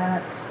rehearse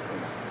that?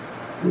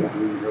 We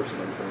rehearse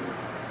everything.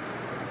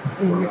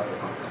 And We're you're-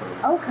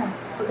 not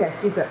Okay,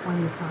 so you've got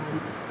plenty of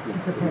time to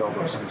put we that all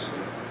go together.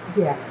 sing.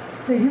 Yeah,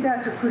 so you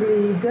guys are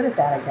pretty good at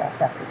that, I guess,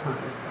 after time,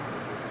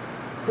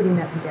 putting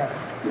that together.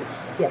 Yes.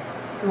 Yes,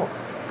 cool.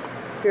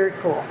 Very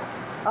cool.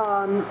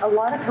 A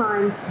lot of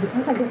times,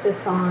 because I get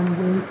this on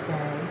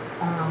Wednesday,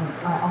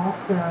 I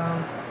also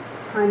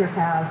kind of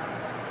have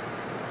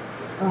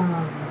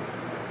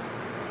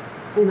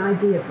an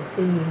idea of the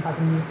theme how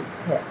the music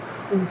picked.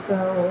 And so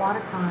a lot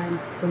of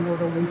times the Lord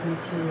will lead me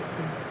to a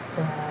piece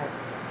that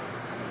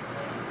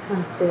kind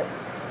of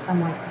fits.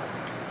 I'm like,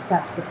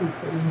 that's the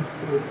piece that we need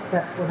to do.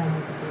 That's what I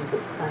need to do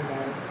this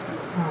Sunday.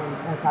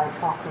 As I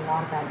talked a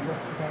lot about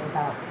yesterday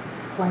about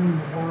playing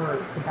the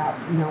words, about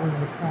knowing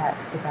the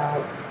text,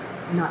 about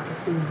not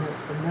just doing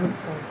notes for notes'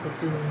 sake, but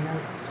doing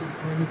notes to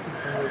bring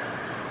people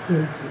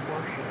into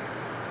worship.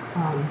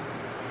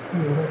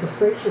 Your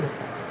registration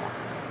affects that.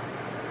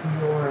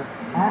 Your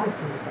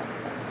attitude affects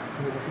that.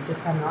 If you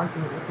just had an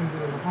argument with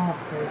somebody in the hall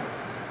because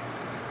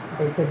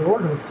they said the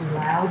organ was too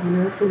loud,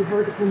 it's really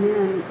hard to come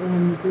in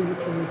and do what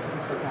you need to do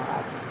for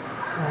God.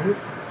 Right?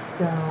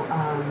 So,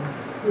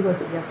 who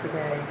was it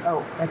yesterday?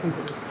 Oh, I think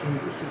it was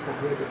Judy. She's not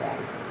here today.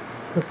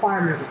 The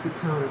choir members keep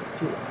telling us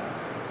to.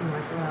 I'm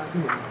like, well,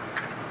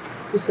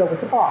 just go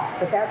with the boss.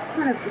 But that's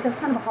kind of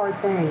a hard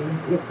thing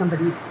if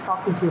somebody's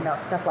talking to you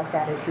about stuff like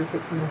that as you're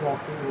fixing to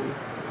walk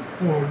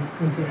in and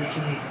do what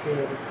you need to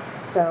do.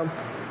 So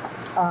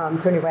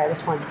anyway, I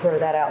just wanted to throw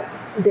that out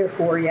there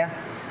for you.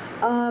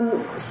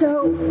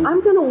 So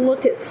I'm going to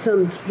look at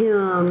some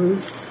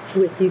hymns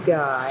with you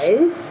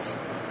guys.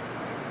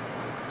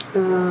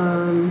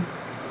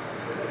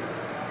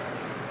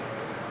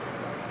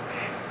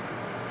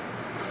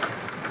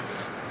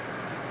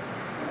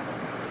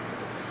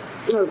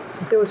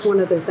 There was one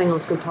other thing I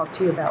was going to talk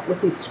to you about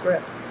with these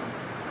scripts.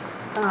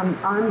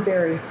 I'm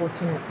very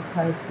fortunate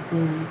because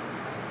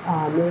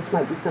this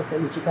might be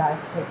something that you guys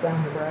take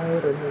down the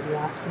road or maybe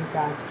ask you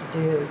guys to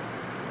do.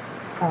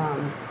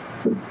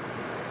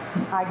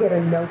 I get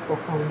a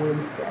notebook on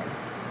Wednesday,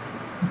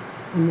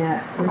 and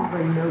that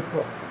every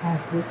notebook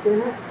has this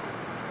in it,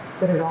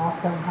 but it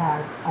also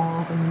has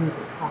all the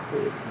music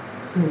copied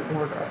in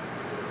order.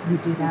 You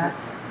do that?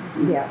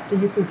 Yeah, so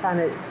you can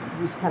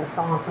just kind of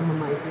saw some of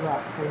my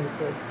Xerox things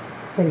that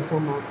things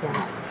will mark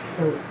out.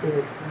 So it's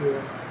very clear.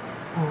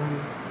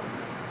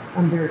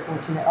 I'm very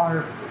fortunate.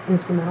 Our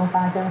instrumental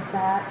guy does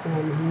that,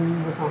 and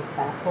he was on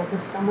sabbatical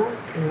this summer,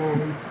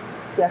 and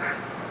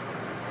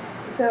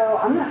so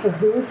I'm not sure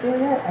who was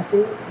doing it. I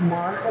think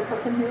Mark had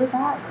something to do with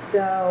that.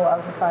 So I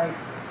was just like,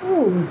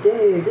 oh,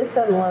 dude, this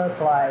doesn't look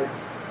like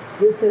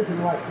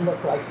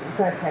it's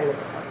okay with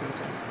the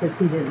because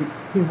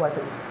he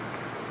wasn't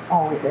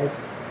always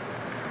as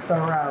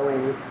thorough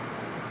and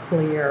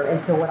clear.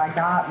 And so what I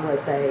got was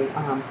a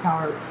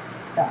power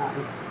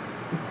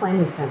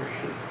planning center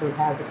sheet. So it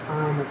had the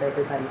time of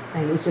everybody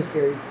saying it was just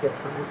very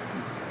different.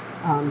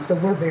 So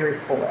we're very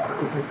spoiled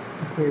because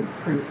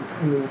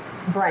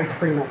Brian's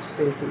pretty much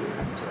spoon-feeding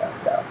this to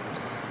us.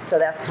 So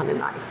that's kind of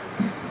nice.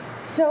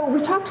 So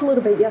we talked a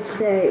little bit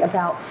yesterday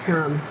about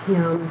some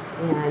hymns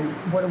and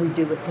what do we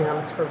do with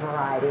hymns for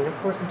variety. And of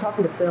course, I'm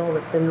talking to Phil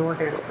that's been an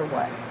organist for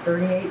what,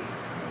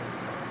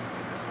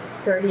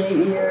 38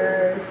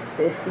 years,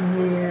 50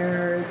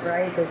 years,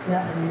 right? There's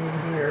nothing new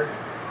here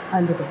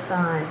under the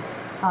sun.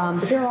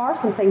 But there are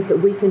some things that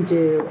we can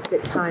do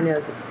that kind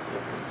of,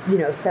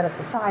 set us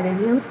aside. And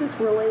hymns is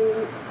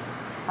really,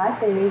 I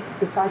think,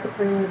 besides a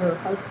prelude or a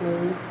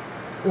postlude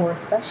or a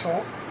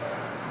special,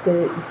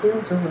 the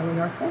hymns are really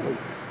our thing.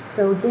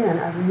 So again,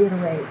 I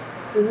reiterate,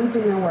 we need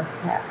to know our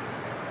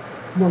text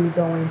when we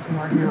go into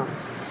our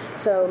hymns.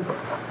 So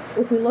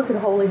if we look at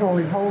Holy,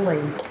 Holy,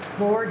 Holy,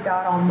 Lord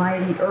God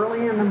Almighty,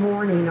 early in the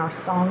morning our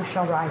song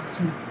shall rise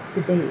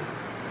to thee.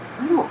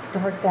 I don't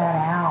start that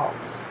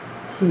out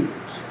huge.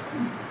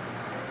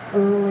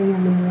 Early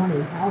in the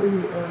morning. How are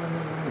you early in the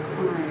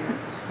morning?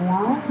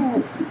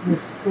 Quiet. You're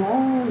slow.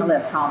 I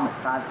left home at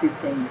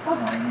 5:15 this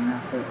morning, and I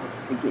said, let's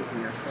to get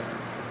here. So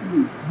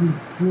You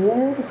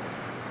did?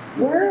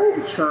 Where at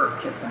the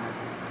church at 5.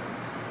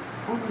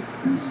 Oh my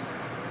gosh.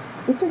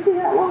 It took you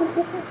that long?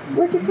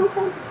 Where'd you come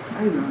from?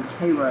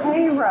 Hero.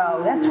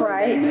 Hero, that's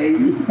right.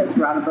 That's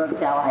right above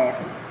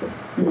Tallahassee.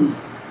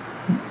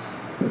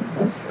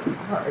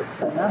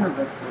 So none of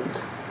us were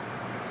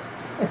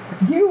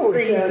You were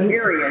singing,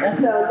 period.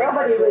 So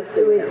nobody was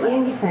doing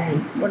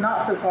anything. We're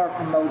not so far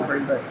from Mowbray,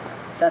 but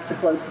that's the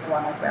closest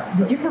one I found.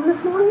 Did you come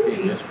this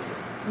morning? Yes.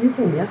 You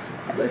came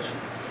yesterday. Bless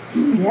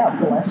you. Yeah,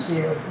 bless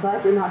you.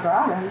 Glad you're not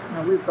driving.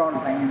 No, we brought a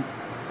van.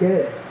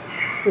 Good.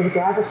 So the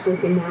driver's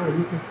sleeping now and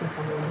you can sleep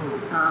on your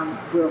own.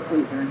 We'll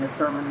sleep during the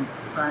sermon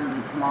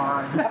Sunday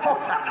tomorrow.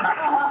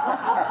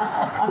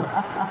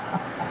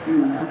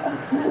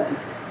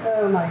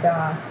 Oh my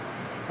gosh.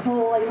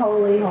 Holy,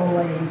 holy,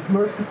 holy,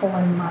 merciful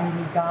and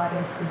mighty God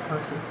in three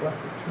persons,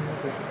 blessed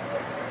Trinity.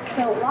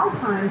 So a lot of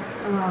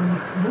times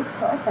we'll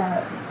start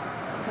that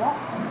soft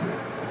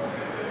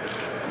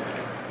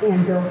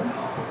and build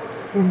up.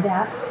 And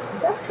that's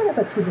kind of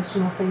a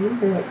traditional thing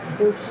that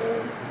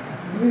Christians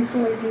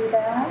usually do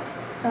that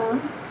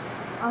some.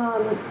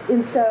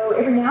 And so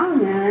every now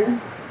and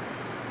then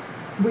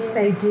we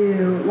may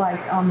do,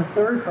 like on the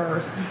third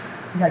verse,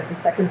 like the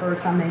second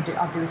verse I'll do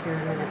it here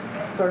in a minute.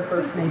 Third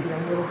verse may be a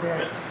little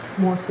bit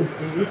more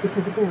subdued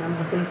because again I'm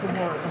looking for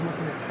words. I'm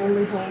looking at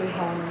holy, holy,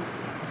 holy,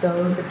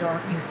 though the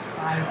darkness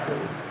hide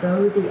thee,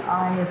 though the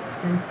eye of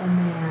sinful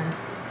man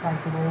thy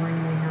glory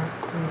may not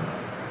see.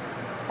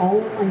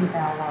 Only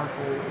thou art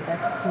holy. That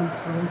just seems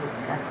really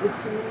reflective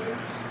to me.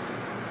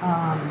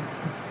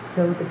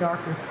 Though the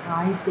darkness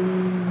hide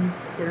thee,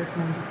 there is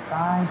none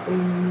beside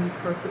thee,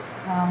 perfect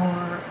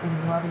power and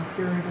love and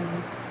purity.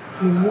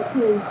 I mean,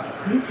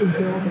 you can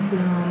build a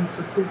hymn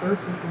for 2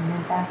 verses and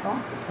then back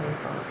off the 3rd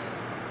verse.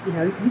 You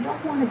know, you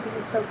don't want to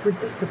be so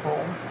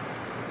predictable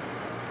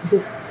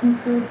that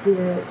people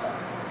get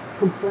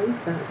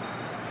complacent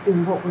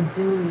in what we're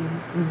doing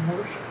in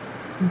worship.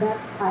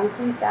 I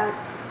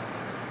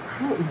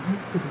don't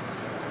like to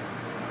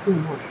be in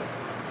worship.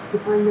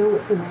 If I know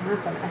what's going to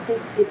happen, I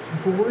think it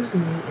bores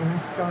me and I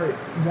start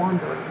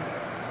wandering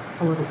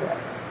a little bit.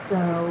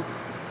 So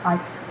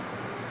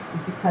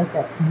because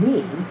that's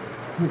me,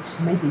 which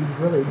may be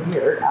really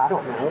weird, I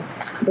don't know,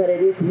 but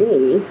it is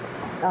me,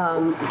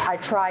 I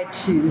try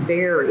to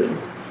vary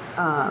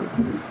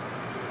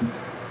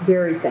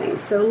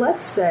things. So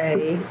let's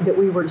say that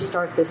we were to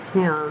start this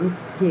hymn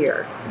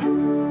here.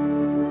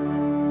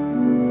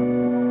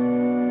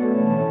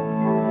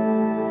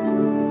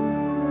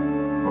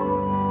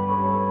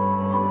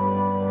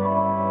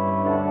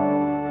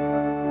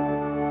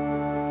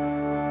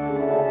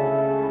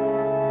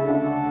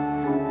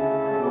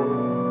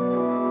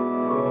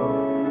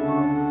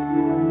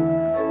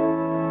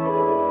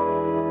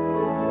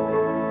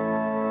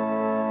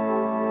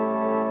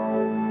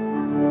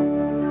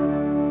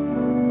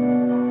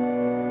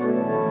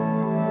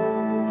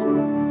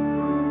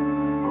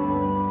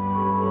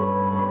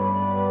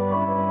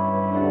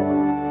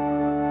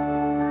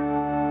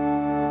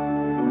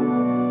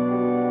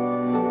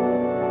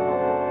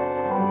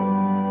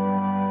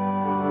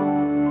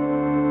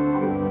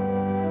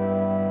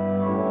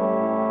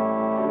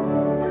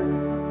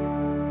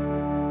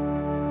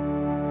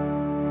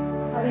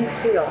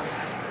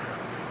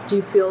 Do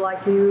you feel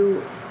like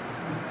you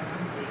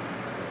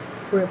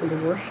were able to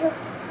worship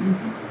a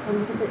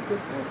little bit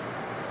different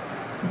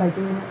by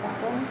doing it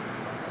that way?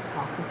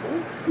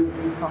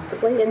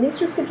 Possibly. And these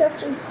are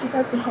suggestions you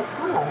guys can take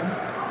home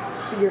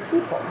to your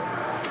people.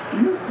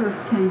 When I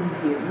first came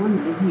here, one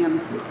of the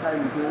hymns that they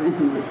were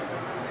doing was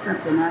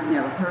something I'd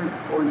never heard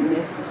before in the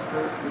Methodist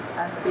Church was I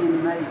Stand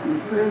Amazed in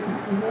the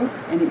Presence,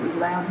 and it was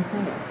loud and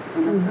fast.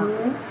 And I thought,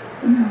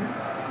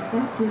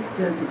 that just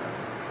doesn't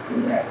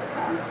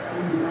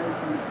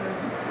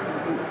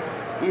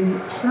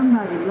and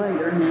somebody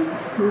later,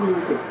 who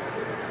was it,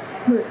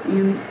 put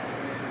in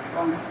a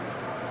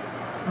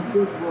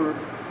big word,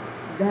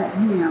 that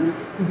hymn,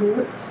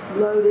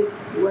 slowed it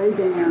way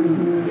down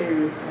and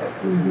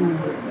stereotyped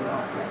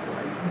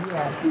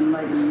in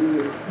later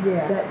years.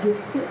 Yeah. That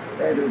just fits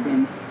better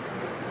than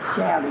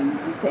shouting.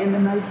 You stand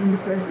amazed in the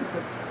presence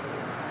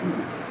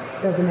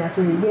of the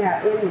Nazarene.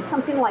 Yeah, and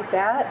something like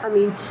that. I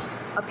mean,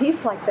 a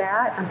piece like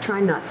that, I'm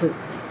trying not to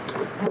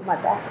have my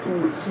back to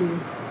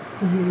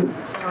you.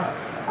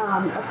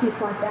 A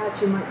piece like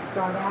that, you might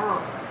start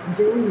out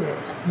doing it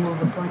more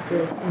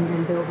reflective and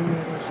then building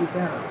it as you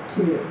go,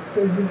 too.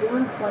 So you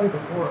want to play the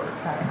words.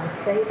 I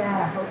say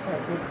that, I hope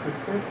that makes some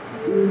sense to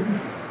you.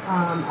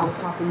 I was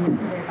talking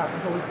yesterday about the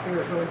Holy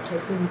Spirit really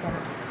taking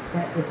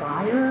that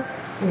desire,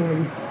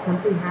 and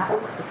something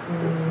happens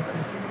between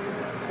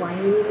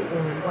playing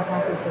and what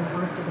happens in the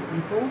hearts of the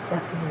people.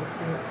 That's the Holy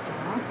Spirit's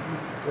job.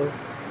 He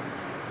works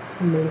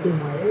amazing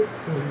ways,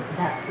 and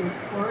that's his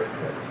part.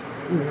 But,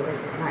 and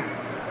I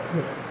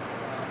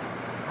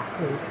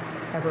can't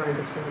ever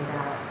understand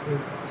that.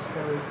 He's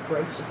so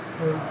gracious.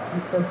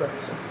 He's so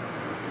gracious.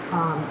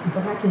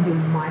 But I can do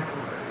my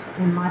part,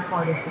 and my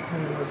part is to pay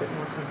a little bit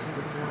more attention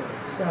to the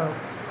words. So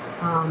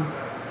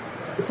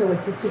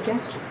it's a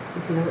suggestion.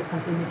 It's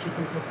something that you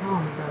can take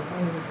home and go,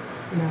 hey,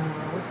 I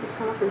went to this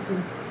conference and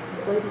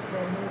this lady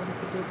said, hey, we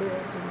could do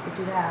this or we could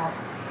do that.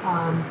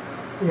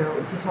 If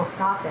you tell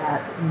Scott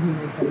that, he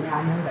may say, yeah, I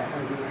know that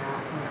lady now.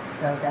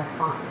 So that's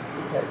fine,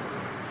 because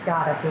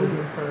Scott, I've been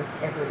here for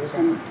every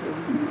event.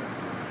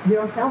 You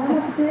don't tell him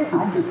what to do?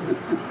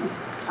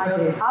 I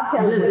do. I'll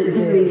tell him what to do. Does it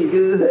do any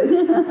good?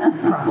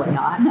 Probably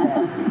not.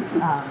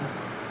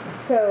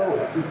 But,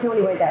 so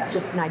anyway, that's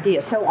just an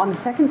idea. So on the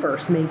second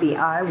verse, maybe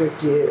I would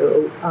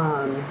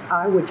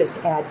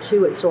just add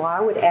to it. So I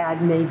would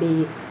add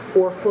maybe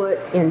 4 foot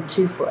and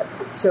 2 foot.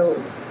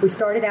 So we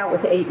started out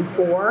with 8 and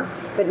 4,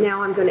 but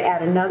now I'm going to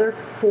add another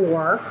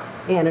 4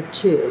 and a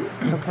 2.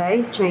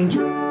 Okay,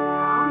 changing the sound.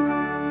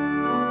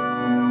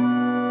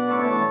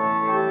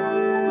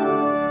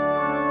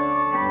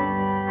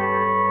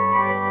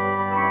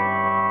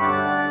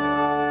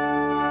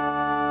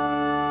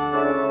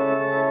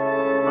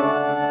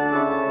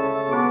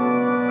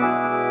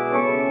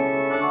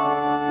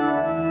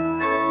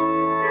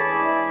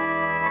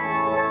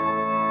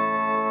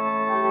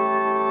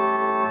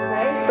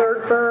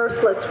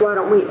 first, why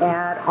don't we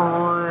add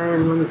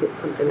on, let me get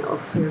something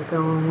else here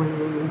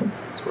going.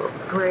 So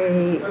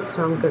great.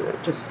 So I'm going to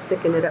just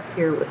thicken it up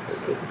here with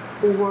some big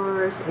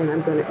 4s, and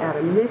I'm going to add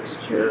a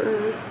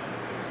mixture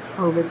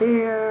over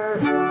there.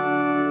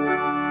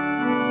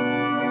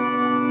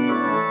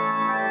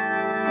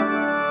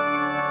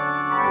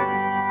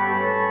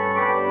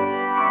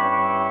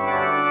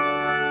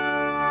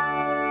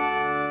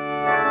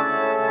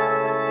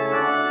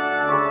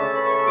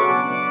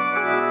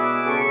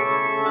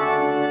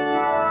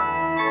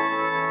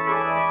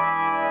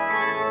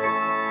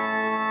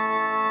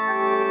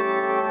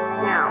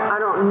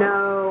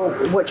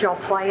 What y'all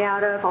play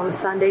out of on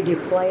Sunday? Do you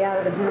play out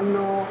of the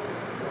hymnal?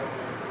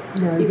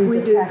 No, if we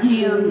do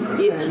hymns,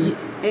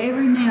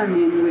 every now and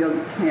then we'll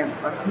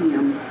have a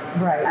hymn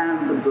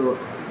out of the book,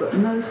 but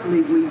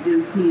mostly we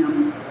do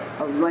hymns,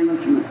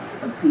 arrangements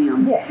of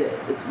hymns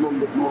that's a little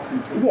bit more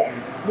contemporary.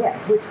 Yes,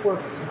 which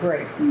works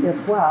great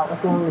as well,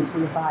 as long as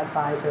we abide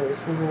by those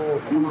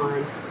rules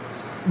on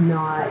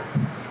not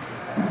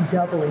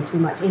doubling too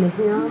much. In a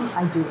hymn,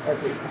 I do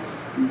everything.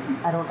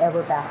 I don't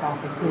ever back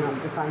off of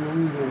him if I'm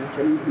reading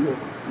just him.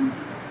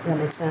 Does that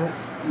make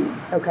sense?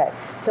 Yes. Okay.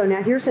 So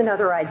now here's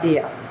another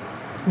idea.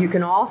 You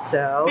can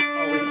also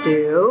always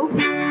do.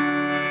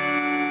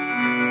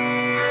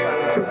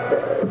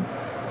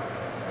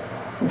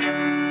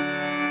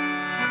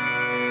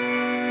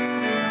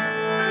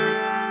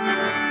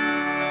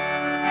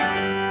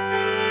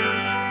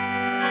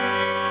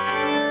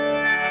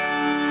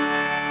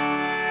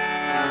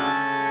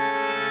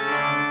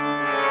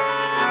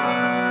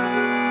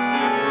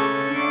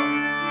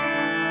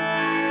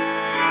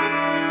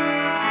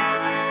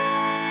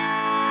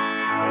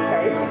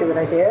 See what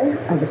I did?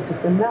 I just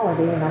took the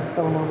melody and I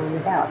soloed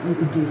it out. You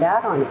could do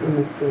that on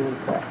any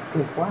stanza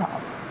as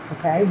well.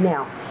 Okay?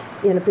 Now,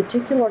 in a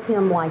particular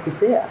hymn like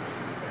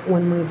this,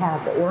 when we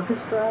have the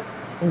orchestra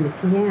and the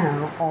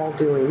piano all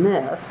doing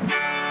this,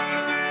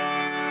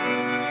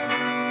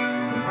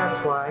 that's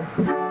why.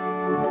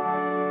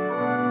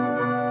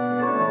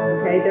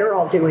 Okay, they're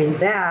all doing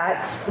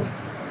that.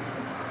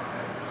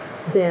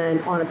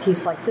 Then on a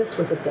piece like this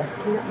with a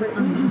descant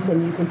written,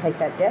 then you can take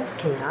that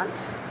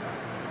descant.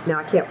 Now,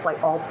 I can't play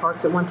all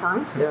parts at one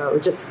time, so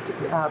just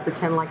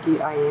pretend like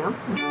I am.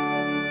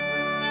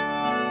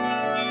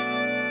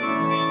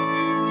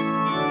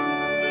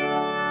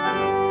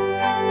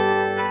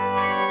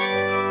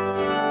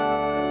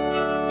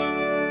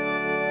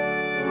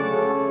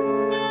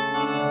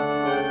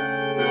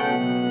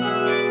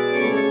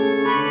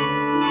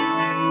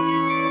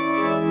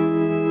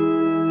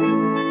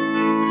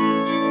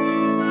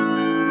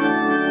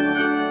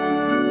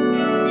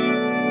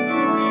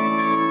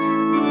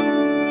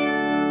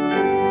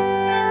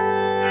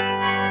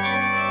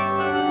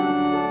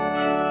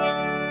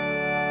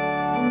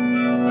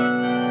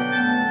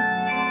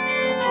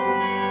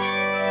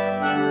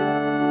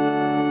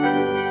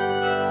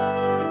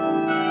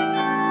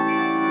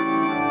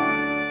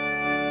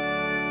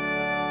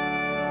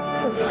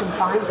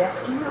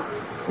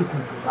 Descants. You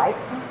can write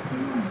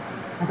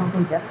descants. I don't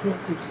think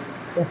descants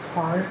is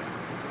hard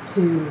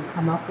to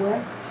come up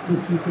with.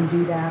 If you can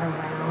do that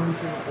around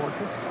your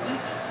orchestra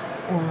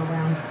or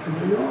around the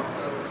pianist,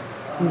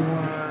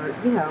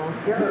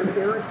 or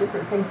there are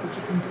different things that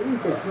you can do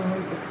that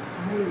really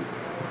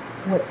excite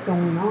what's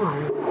going on.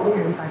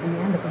 And by the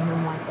end of a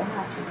hymn like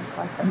that, you're just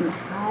like, the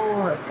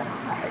power of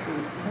God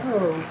is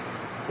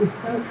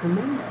so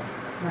tremendous,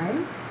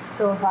 right?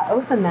 So if I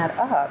open that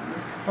up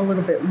a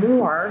little bit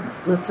more,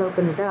 let's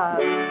open it up.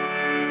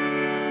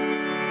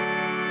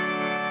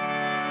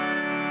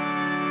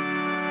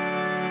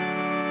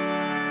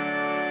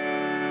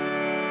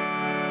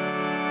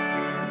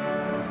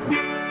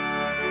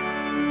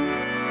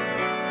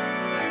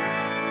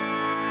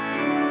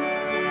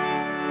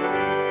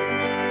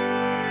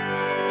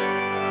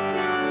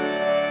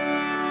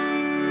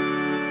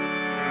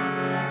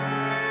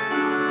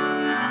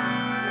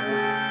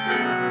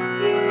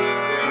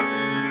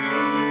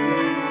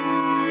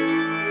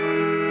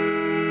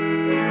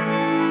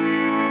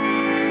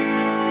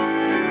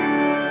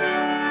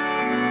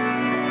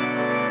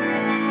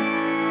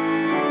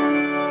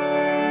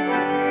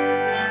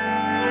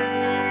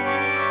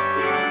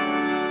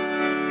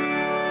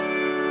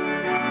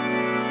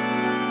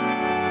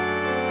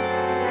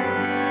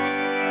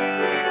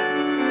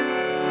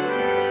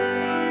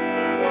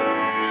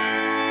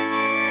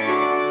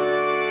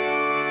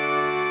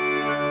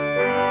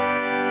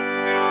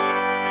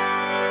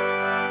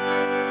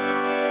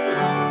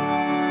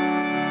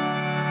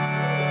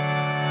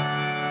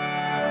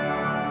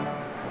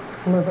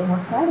 A little bit more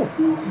excited,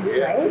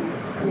 right?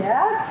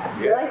 Yeah?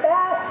 You like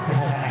that?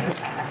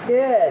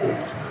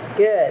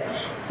 Good.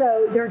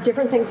 So there are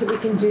different things that we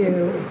can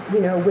do,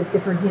 with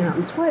different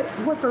hymns.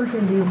 What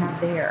version do you have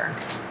there?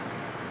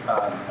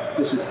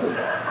 This is the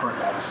current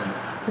Baptist.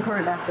 The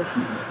current Baptist.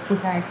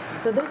 Okay.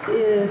 So this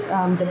is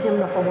the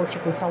hymnal for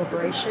worship and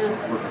celebration.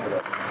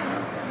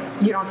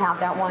 You don't have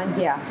that one?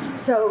 Yeah.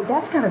 So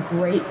that's got a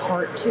great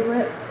part to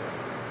it.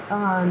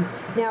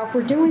 Now, if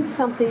we're doing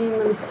something,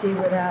 let me see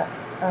where that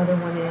other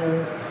one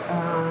is.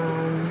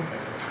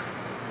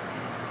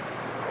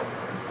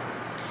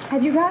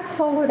 Have you guys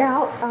soloed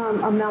out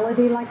a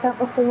melody like that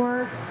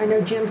before? I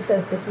know Jim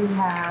says that he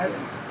has.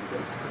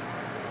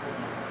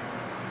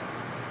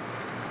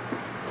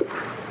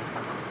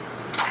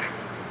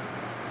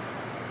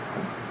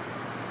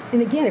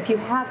 And again, if you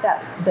have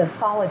the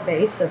solid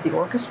bass of the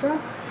orchestra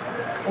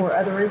or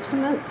other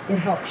instruments, it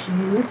helps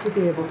you to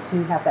be able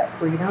to have that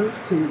freedom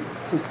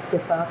to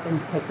skip up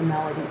and take the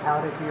melody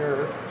out of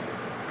your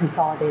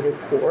consolidated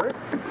chord.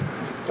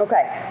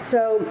 Okay,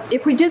 so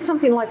if we did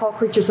something like All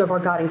Creatures of Our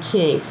God and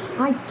King,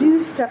 I do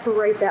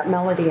separate that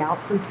melody out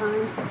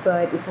sometimes,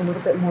 but it's a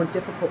little bit more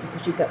difficult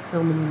because you've got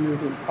so many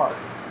moving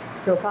parts.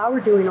 So if I were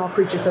doing All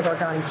Creatures of Our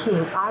God and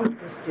King, I would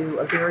just do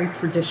a very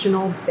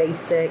traditional,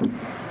 basic,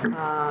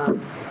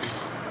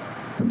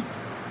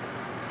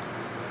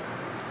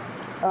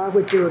 I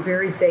would do a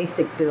very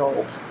basic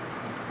build.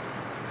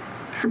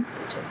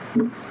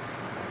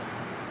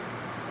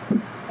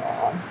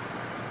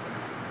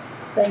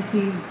 Thank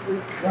you. We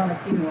run a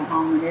funeral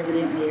home, and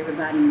evidently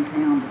everybody in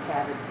town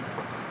decided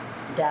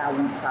to die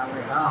once I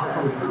left.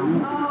 I'm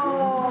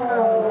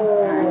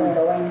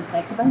going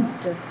back to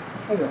band to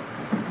Harold.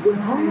 Well,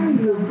 how are you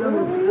going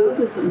to go?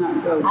 This is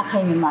not go. I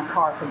came in my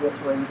car for this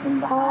reason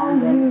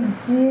behind them.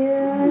 You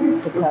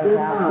did? Because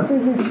I So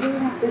you do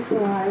have to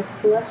drive.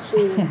 Bless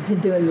you. have been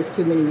doing this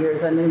too many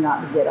years. I knew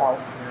not to get off.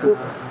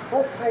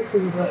 Let's pray for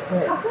you real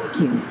quick. Oh, thank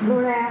you.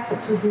 Lord, I ask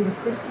that you be with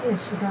Christy as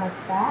she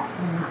drives back.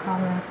 And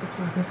Father, I ask that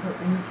you give her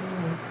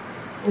energy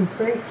and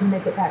strength to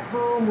make it back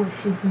home where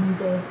she's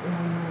needed.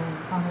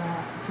 And Father, I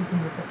ask that you be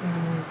with the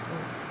families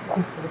of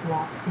people who've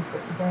lost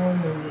people today,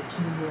 and that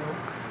you will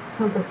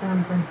comfort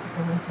them, bring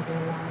people into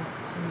their lives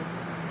to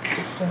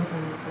show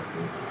them that this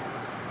is,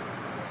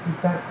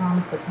 you've got a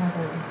promise of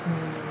heaven,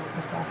 and I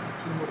just ask that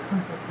you will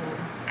comfort them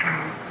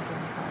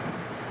today,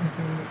 Father.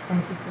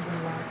 Thank you for your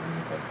love and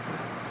your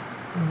faithfulness.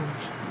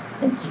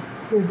 Thank you.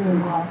 You're very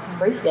welcome.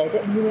 Appreciate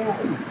it.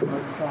 Yes.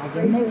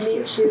 Great to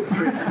meet you.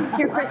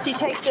 Here, Christy,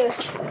 take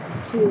this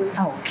too.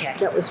 Okay.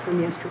 That was from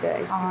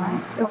yesterday. All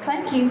right. Well,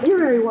 thank you. You're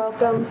very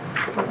welcome.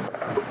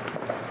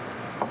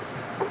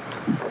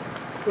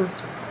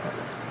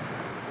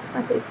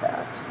 I hate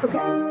that.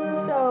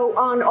 Okay. So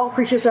on All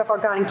Creatures of Our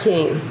God and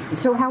King.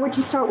 So how would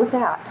you start with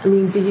that? I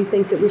mean, do you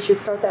think that we should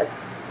start that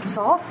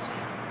soft?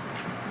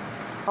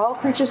 All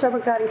creatures of our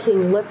God and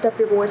King, lift up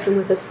your voice and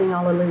with us sing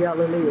Alleluia,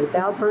 Alleluia.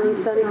 Thou burning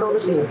sun and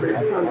golden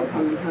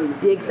beam.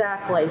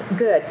 Exactly.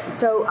 Good.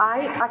 So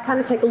I kind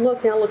of take a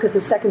look now. Look at the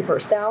second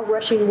verse. Thou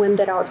rushing wind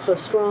that art so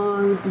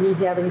strong, ye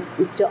heavens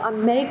be still. I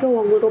may go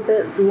a little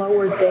bit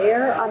lower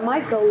there. I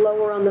might go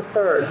lower on the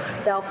third.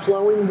 Thou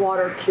flowing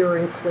water, pure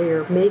and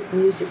clear, make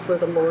music for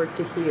the Lord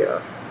to hear.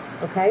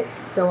 Okay.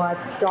 So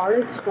I've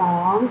started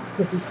strong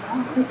because he's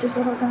all creatures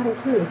of our God and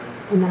King,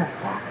 and then I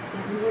back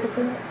down a little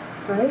bit,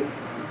 right?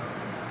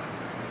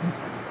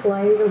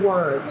 Play the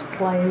words,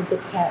 play the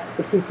text.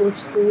 The people are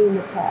singing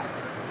the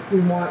text. We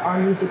want our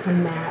music to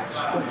match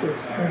what they're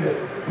singing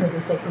so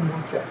that they can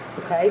worship,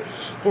 okay?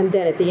 And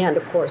then at the end,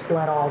 of course,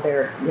 let all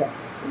their,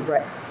 yes,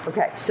 right.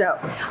 Okay, so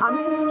I'm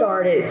going to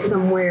start it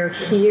somewhere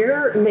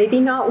here, maybe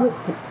not with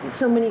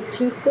so many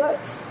 2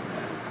 foots,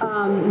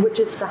 which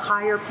is the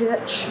higher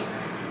pitch.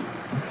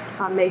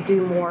 I may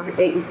do more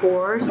 8 and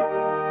 4s.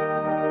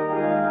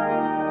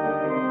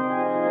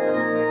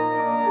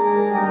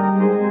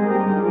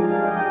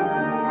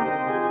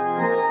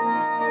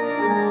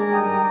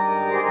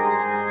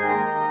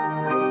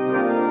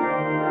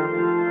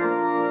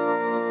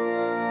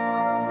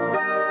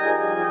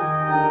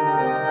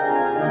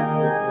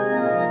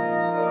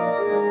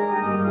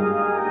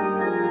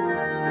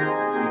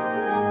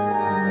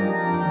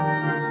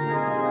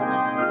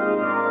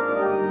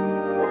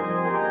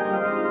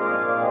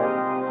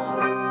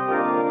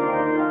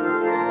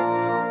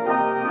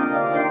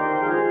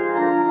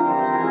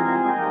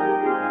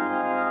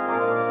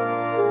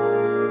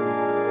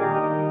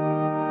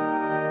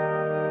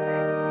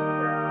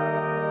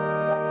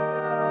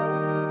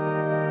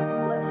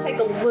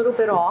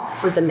 Bit off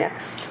for the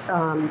next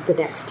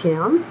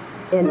hymn,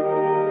 and maybe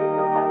leave the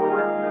pedal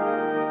out.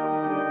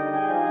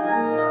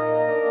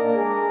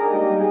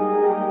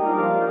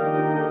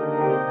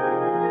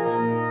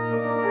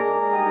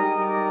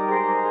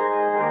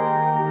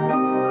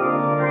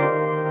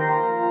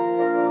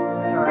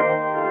 Sorry.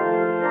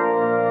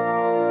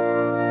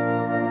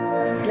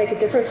 Make a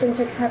difference when you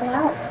take the pedal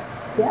out.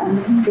 Yeah,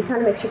 it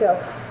kind of makes you go,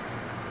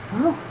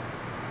 oh,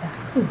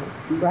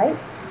 right?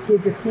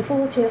 Give your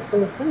people a chance to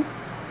listen.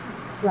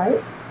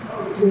 Right?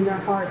 Tune their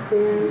hearts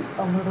in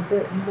a little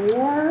bit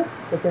more,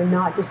 but they're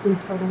not just being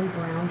totally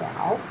drowned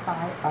out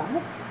by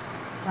us.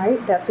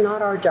 Right? That's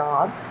not our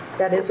job.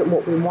 That isn't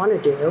what we want to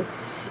do.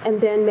 And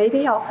then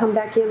maybe I'll come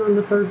back in on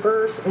the third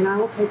verse and I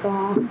will take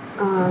off.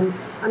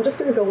 I'm just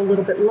going to go a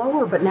little bit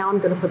lower, but now I'm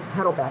going to put the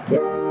pedal back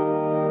in.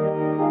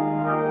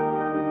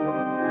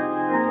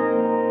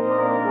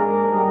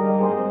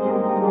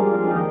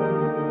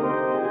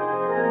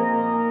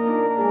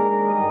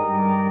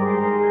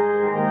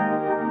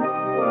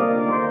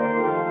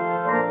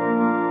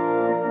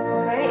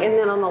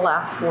 then on the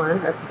last one,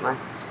 I put my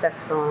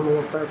specs on, I'm a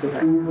little fuzzy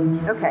right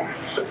now. Okay,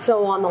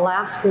 so on the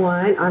last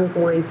one, I'm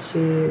going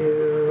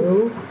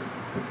to,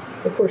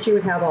 of course, you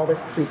would have all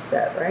this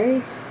preset,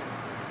 right?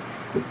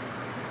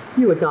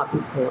 You would not be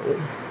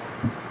pulling.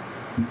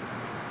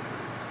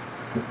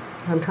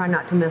 I'm trying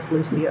not to mess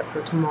Lucy up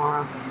for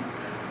tomorrow.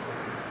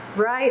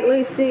 Right,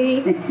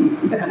 Lucy?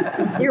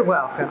 You're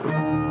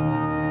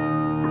welcome.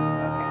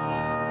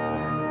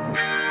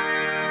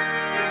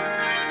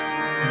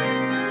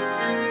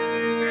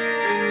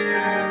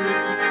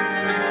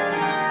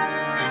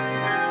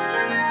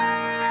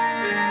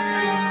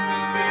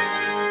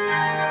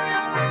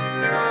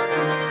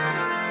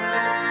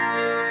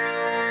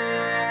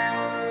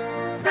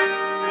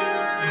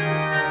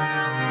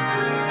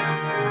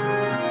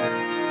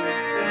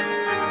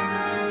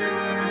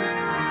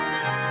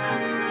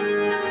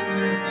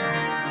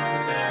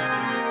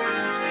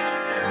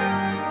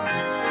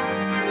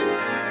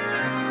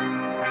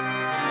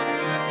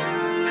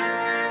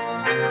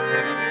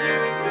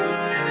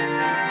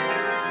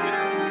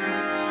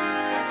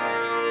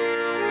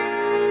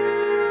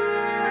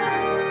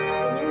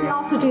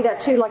 Do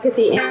that too, like at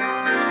the end. I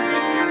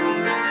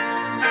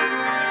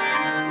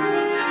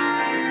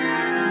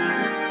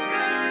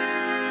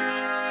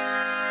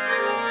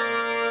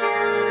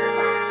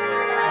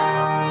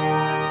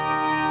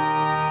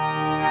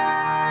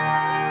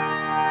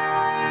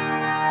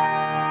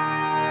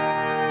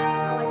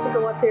like to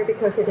go up there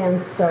because it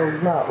ends so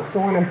low.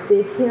 So on a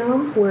big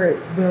hymn where it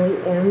really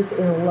ends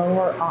in a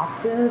lower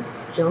octave,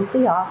 jump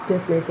the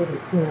octave, make it,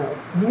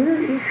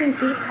 you can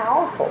be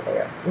powerful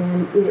there,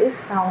 and it is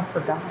power for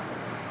God.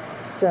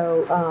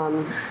 So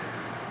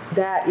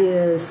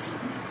that's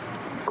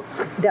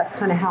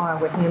kind of how I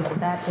would handle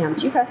that hymn.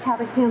 Do you guys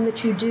have a hymn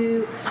that you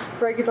do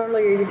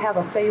regularly, or you have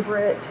a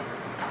favorite?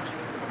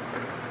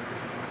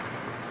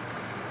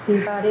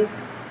 Anybody?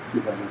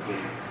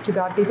 To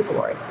God be the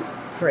glory.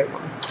 Great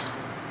one.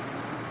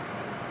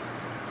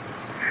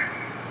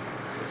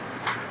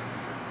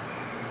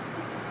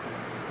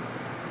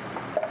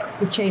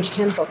 We've changed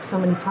hymn books so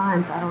many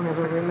times, I don't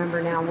ever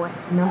remember now what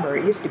number.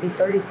 It used to be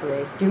 33.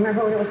 Do you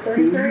remember when it was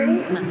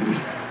 33?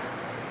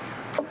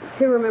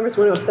 Who remembers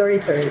when it was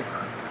 33? Is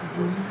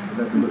that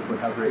the book with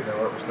How Great Thou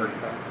Art was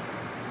 35?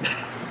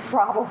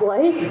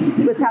 Probably.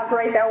 Was How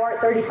Great Thou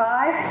Art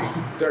 35?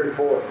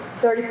 34.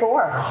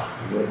 34.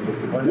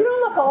 You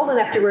don't look old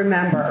enough to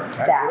remember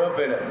that. I grew up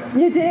in it.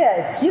 You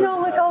did. You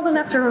don't look old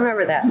enough to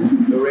remember that.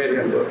 The red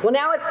hymn book. Well,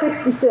 now it's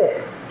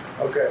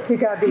 66. Okay. To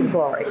God be the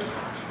glory.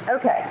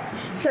 Okay,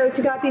 so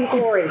to God be the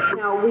glory.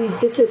 Now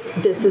this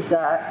is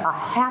a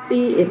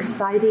happy,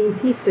 exciting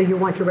piece, so you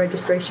want your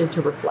registration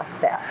to reflect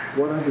that.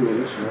 What I do with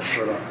this one, I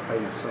start off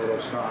playing a solo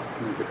stop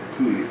and look at the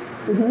key,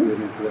 and do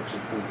an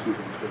introduction and two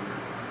things to it.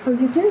 Oh,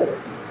 you do?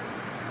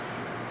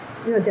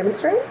 You want to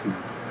demonstrate?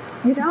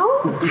 You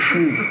don't?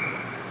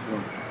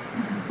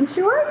 You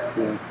sure?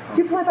 Yeah.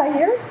 Do you play by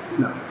ear?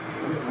 No.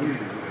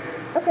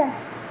 Okay.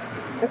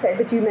 Okay,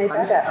 but you made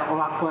that up.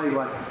 Well, I play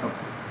like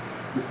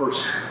the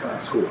first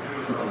score,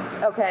 something like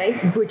that.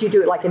 Okay, would you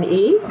do it like an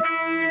E?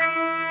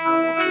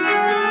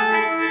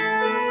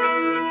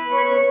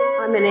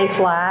 I'm in A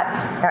flat,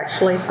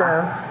 actually, so.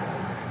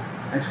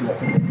 Actually, I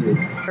think I did.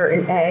 Or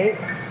in A.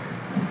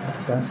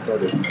 That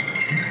started.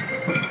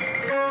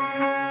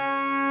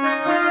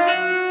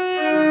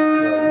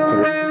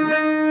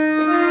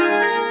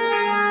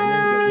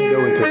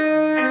 Go into it.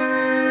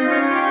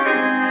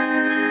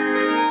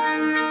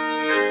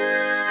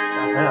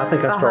 I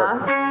think I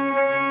started.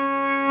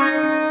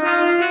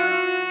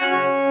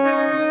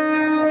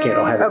 I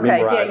don't have it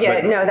memorized.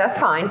 Yeah, no, that's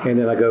fine. And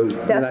then I go.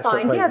 That's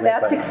fine. Yeah,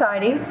 that's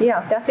exciting.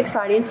 Yeah, that's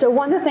exciting. So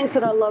one of the things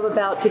that I love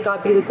about To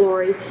God Be the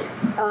Glory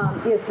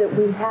is that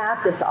we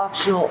have this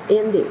optional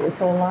ending. And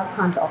so a lot of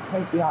times I'll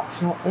take the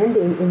optional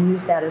ending and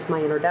use that as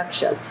my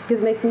introduction because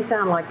it makes me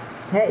sound like,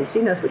 hey,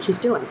 she knows what she's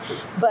doing.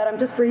 But I'm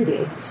just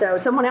reading. So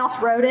someone else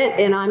wrote it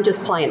and I'm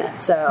just playing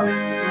it. So.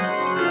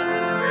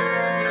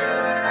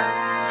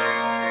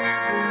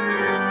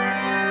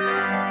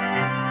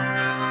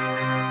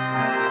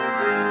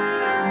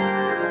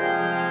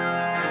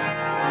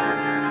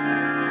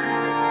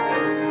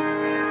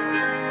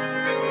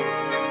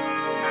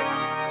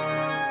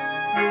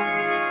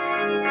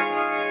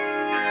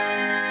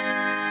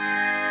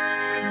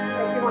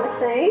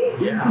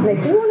 Yeah.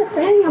 Makes me want to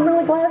sing. I'm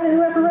really glad that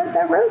whoever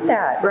wrote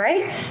that,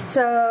 right?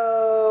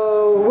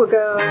 So we'll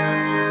go.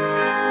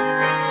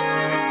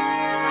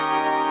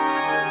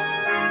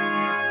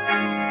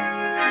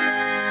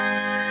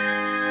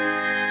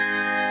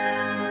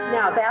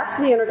 Now that's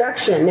the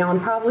introduction. Now I'm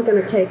probably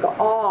going to take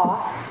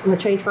off. I'm going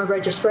to change my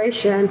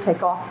registration,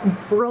 take off the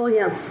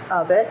brilliance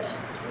of it,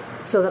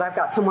 so that I've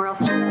got somewhere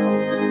else to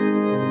go.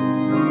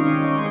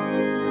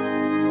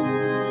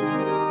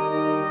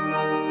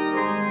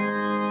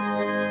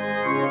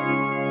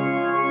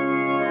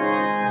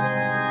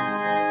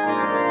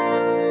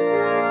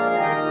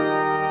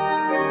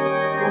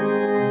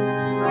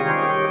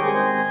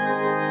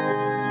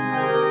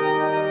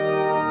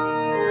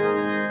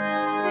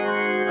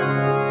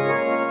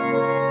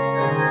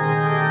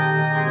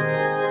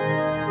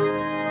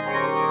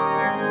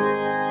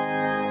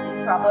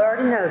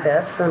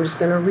 this, but I'm just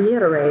going to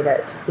reiterate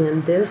it.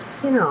 In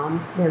this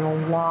hymn, in a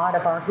lot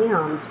of our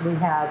hymns, we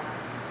have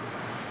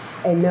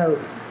a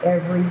note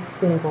every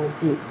single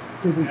beat.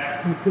 Do we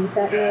repeat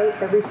that note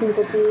every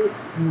single beat?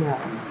 No,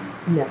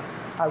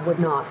 I would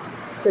not.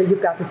 So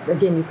you've got the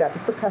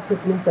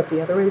percussiveness of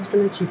the other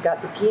instruments, you've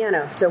got the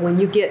piano. So when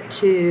you get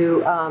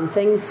to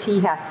things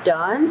he hath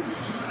done,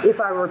 if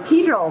I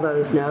repeated all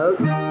those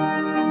notes,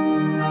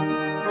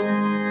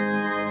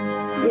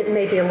 it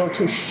may be a little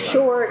too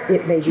short,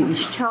 it may be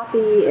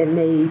choppy, it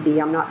may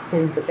be I'm not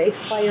standing with the bass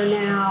player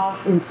now.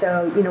 And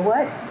so, you know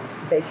what?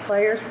 The bass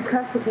player's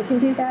percussive, he can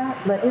do that,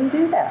 let him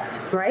do that,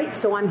 right?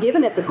 So I'm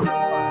giving it the chord.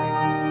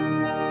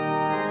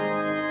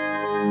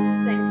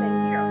 Same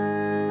thing here.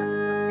 I'm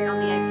just going to stay on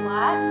the A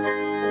flat, and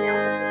now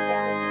I'm just going to stay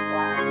on the E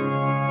flat.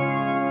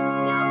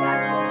 Now back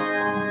to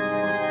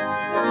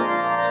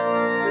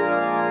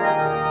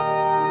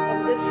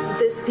E. And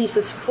this piece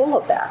is full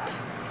of that.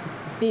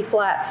 B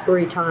flats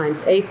 3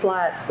 times, A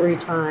flats 3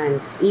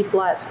 times, E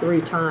flats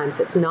 3 times.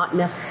 It's not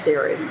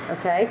necessary,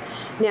 okay?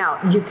 Now,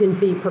 you can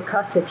be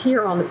percussive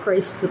here on the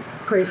praise the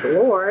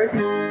Lord, but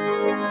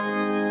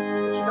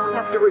you don't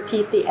have to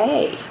repeat the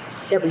A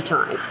every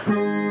time.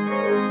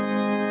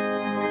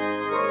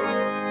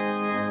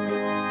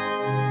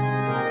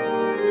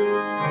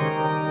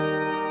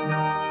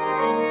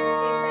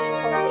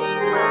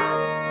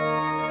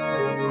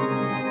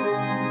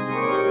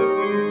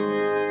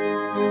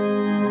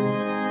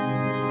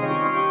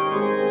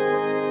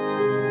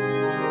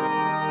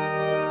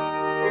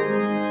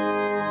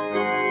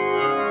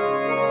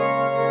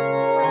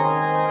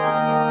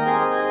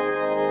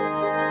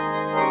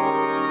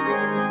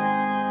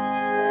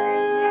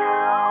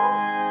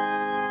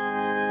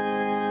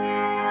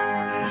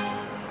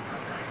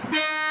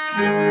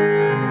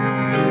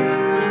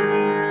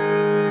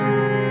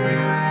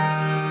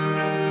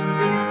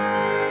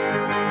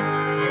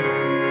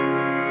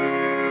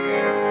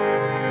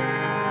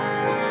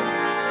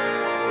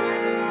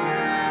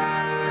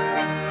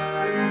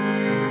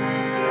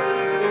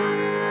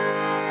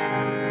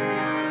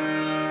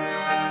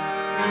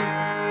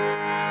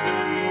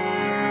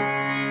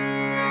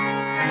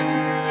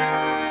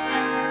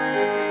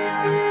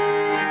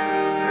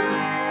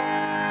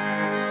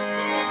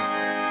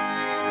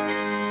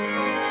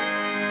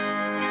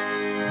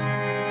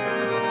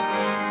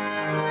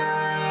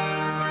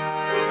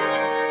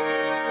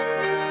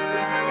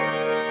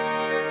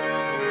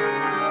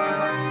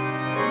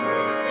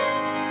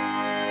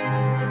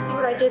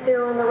 Did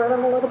there on the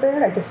rhythm a little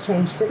bit. I just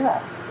changed it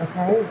up.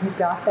 Okay, you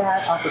got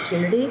that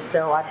opportunity.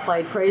 So I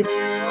played praise off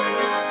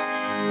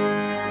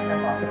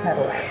the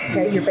pedal.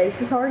 Okay, your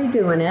bass is already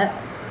doing it.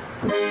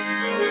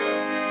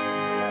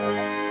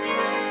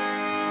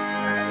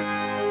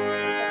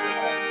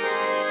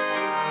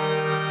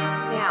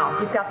 Now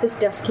you've got this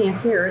descant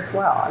here as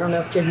well. I don't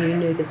know if Jim, you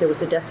knew that there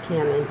was a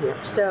descant in here.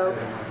 So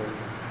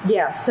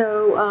yeah,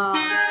 So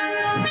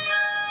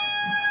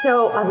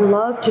I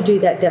love to do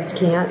that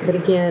descant, but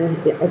again,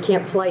 I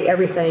can't play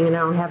everything, and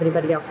I don't have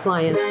anybody else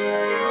playing.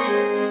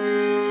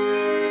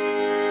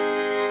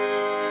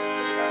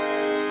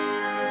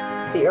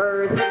 The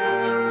earth.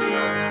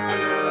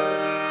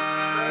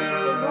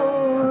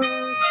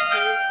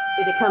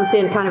 It comes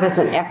in kind of as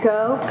an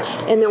echo,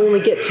 and then when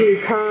we get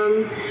to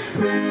come.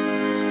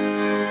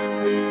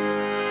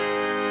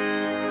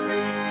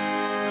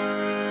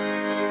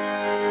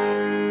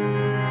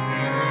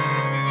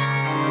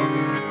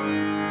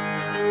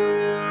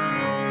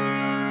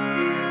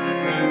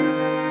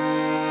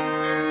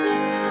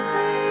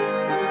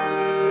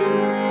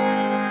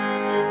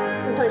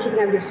 You can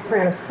have your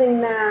soprano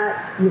sing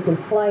that, you can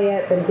play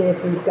it, but again,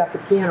 if you've got the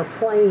piano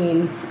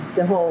playing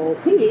the whole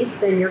piece,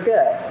 then you're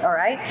good, all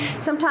right?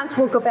 Sometimes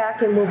we'll go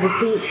back and we'll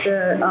repeat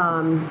the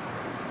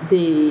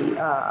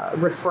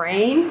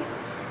refrain.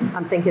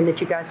 I'm thinking that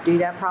you guys do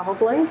that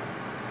probably.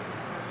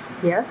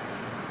 Yes?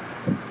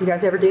 You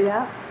guys ever do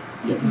that?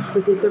 Yes.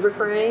 Repeat the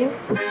refrain.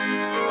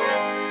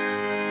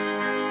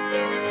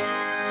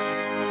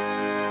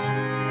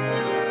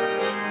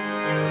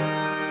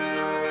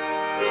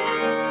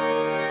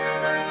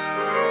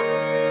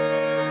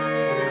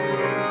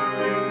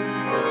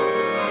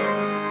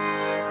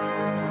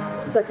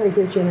 So that kind of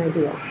gives you an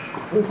idea.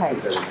 Okay.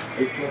 Is that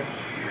an A flat?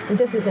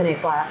 This is an A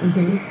flat.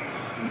 Mm-hmm.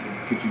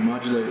 Could you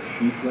modulate it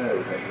B flat, or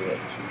would that go up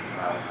too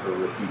high for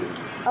repeated?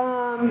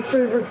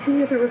 For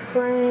repeat of the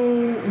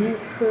refrain, you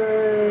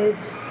could.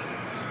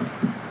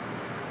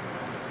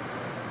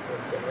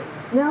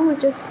 No,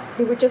 it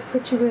would just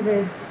put you at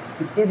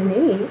an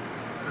E.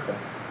 Okay.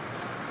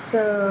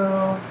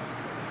 So,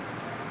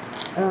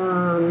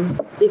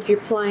 if you're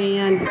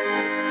playing, you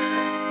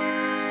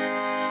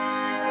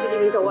could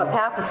even go up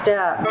half a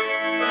step.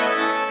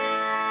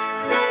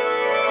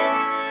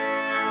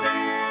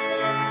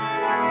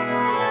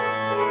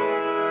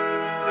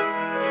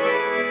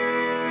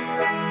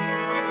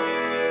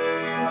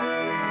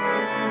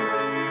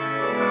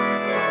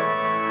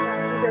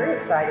 Very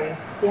exciting.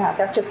 Yeah,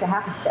 that's just a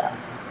half a step.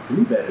 The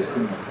New Baptist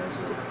hymn has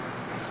a,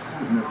 I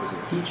don't know if it's a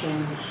key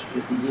change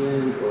at the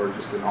end or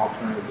just an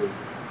alternative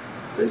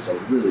It's a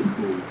really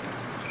cool.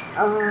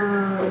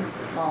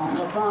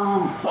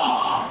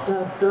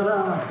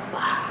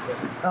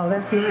 Oh,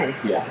 that's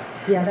nice. Yeah.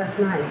 Yeah, that's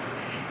nice.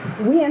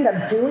 We end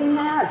up doing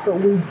that,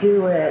 but we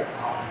do it.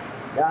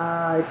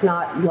 It's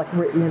not like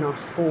written in our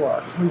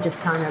score. We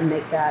just kind of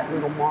make that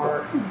little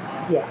mark.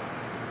 Yeah,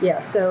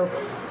 yeah. So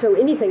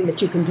anything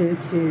that you can do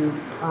to,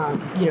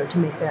 to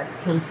make that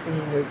hymn scene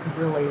is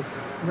really,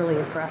 really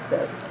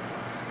impressive.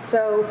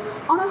 So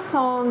on a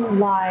song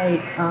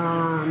like,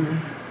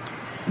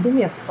 give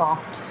me a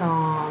soft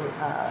song.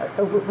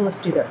 Let's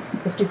do this.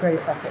 Let's do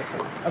Greatest Thy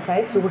Faithfulness.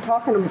 Okay, so we're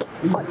talking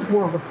a much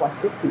more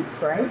reflective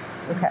piece, right?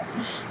 Okay,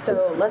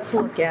 so let's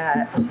look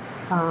at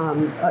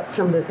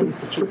some of the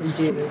things that you can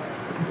do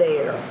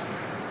there.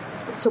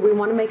 So we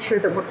want to make sure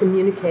that we're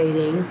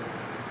communicating.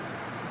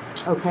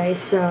 Okay,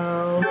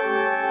 so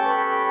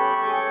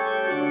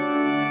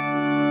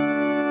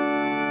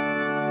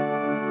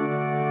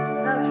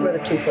that's where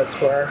the 2 foots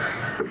were.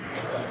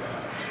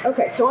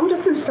 Okay, so I'm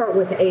just going to start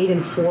with 8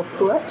 and 4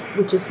 foot,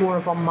 which is more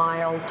of a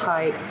mild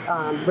type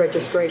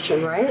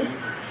registration, right?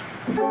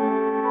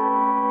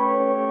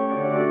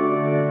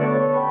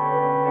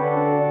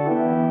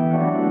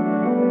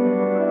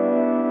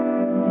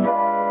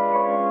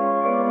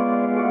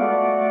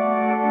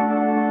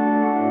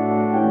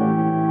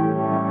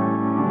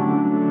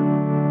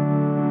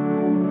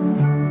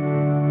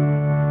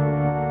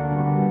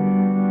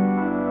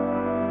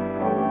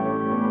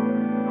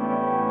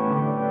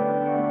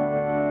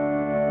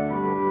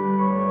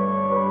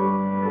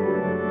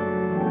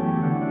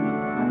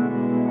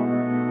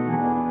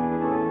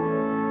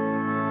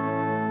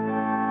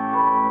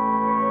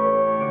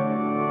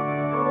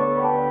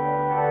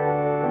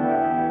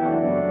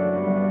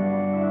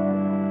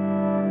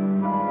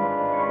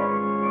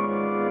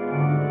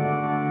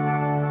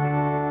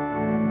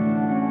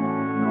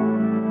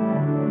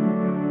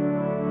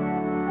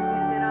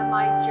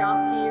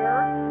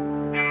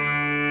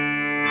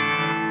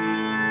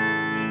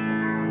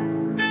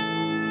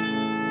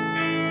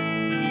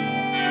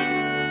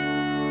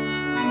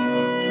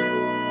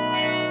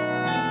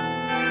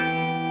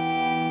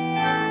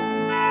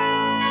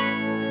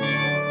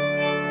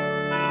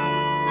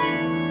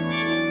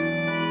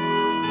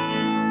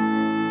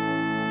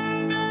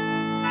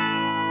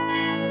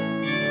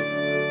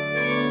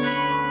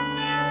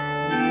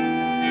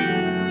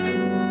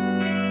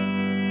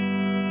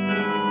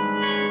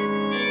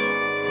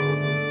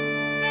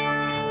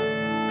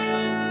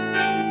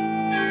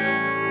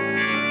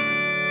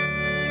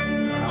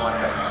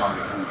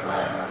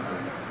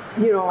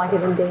 You don't like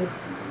it in D?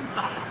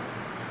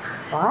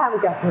 Well, I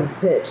haven't got to the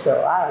pitch, so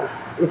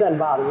it doesn't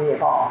bother me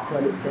at all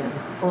what it's in.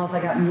 Well, if I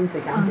got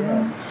music, I'm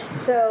good.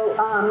 So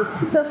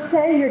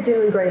say you're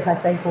doing Greatest Thy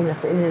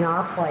Faithfulness, and in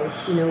our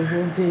place,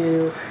 we'll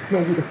do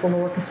maybe the full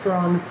orchestra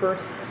on the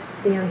first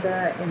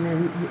stanza, and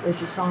then as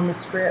you saw in the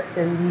script,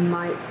 then you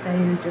might say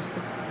just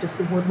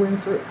the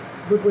woodwinds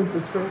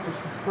and strings are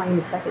playing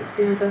the second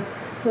stanza.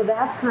 So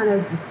that's kind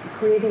of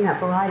creating that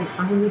variety.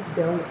 I need to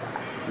go with that.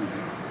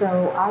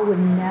 So I would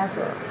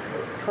never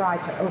try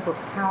to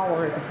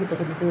overpower the people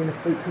that are doing the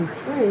flutes and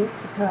strings,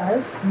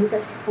 because you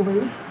get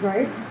flute,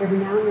 right, every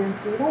now and then.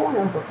 So you don't want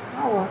to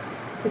overpower,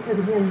 because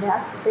again,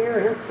 that's their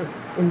instrument,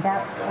 and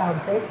that's how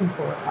they can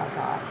glorify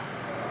God.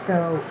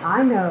 So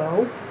I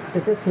know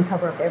that this can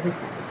cover up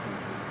everything,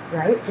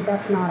 right? But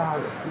that's not our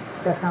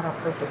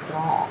purpose at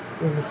all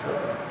in this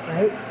world,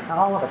 right?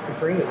 All of us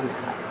agree on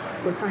that.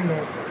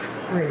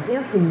 We're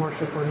enhancing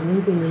worship, we're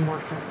leading in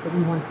worship, but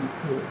we want to be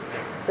tuned.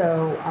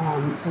 So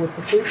if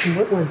the flutes and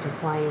woodwinds are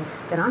playing,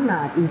 then I'm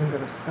not even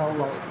going to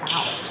solo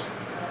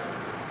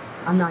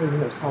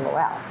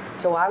out.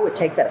 So I would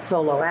take that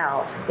solo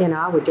out, and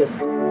I would just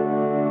do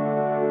this.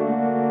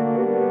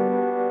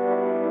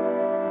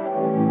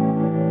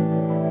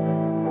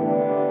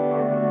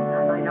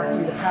 I might not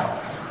do the pedal.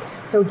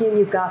 So again,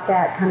 you've got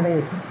that kind of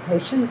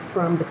anticipation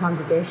from the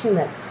congregation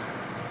that,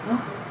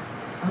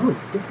 oh,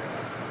 it's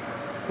different.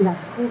 And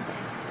that's cool.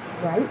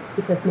 Right?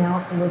 Because now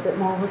it's a little bit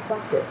more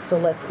reflective. So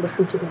let's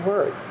listen to the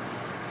words.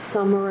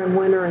 Summer and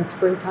winter and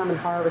springtime and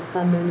harvest,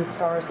 sun, moon, and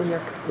stars in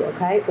their,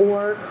 okay?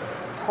 Or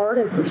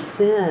pardon for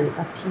sin,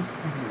 a peace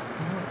that you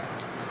feel.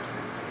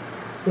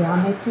 See,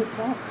 I'll make you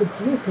felt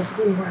subdued, because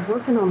we're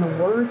working on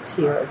the words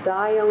here.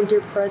 Thy own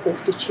dear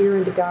presence to cheer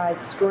and to guide.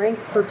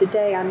 Strength for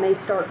today, I may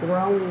start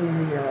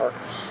growing here.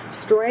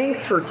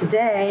 Strength for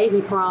today,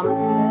 he promises.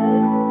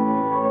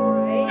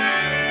 Right?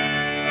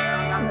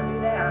 I'm not going to do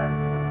that.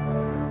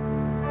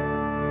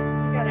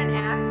 Got an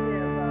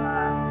active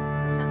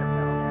crescendo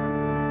pedal there.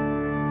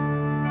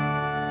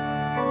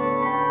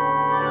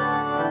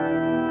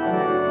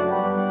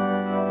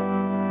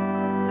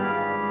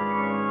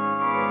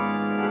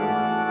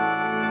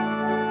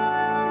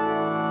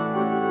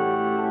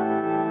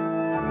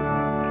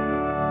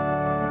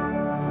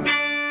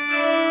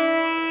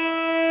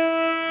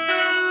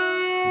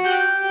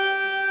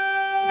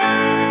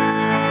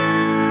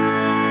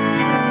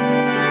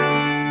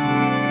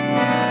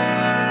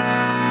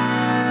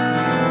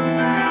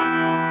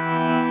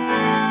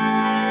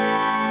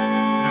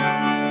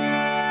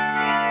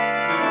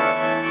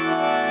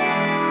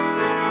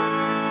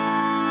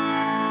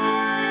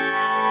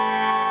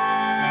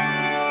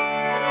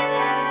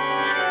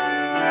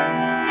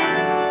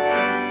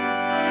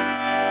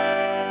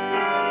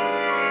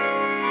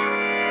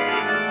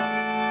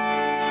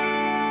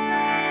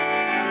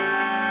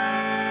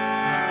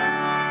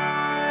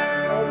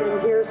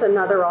 there's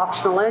another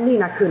optional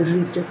ending. I could have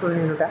used it for an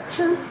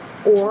introduction,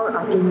 or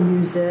I can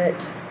use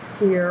it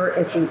here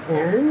at the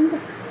end.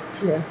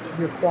 If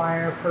your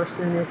choir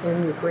person is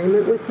in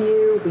agreement with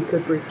you, we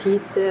could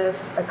repeat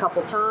this a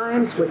couple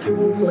times, which we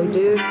usually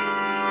do. What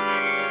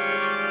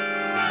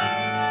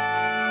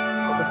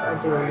was I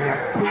doing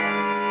there?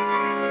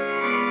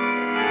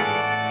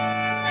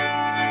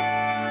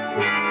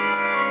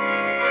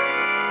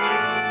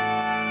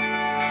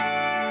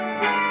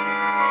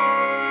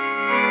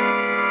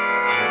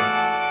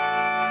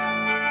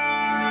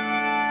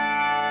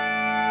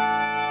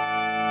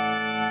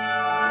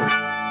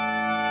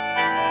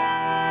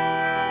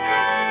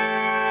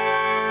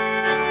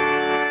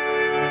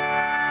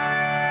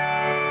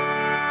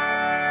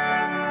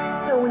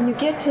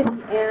 Get to the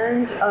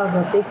end of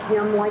a big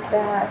hymn like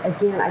that,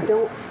 again, I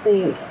don't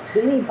think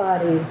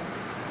anybody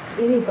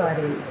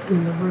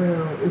in the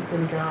room is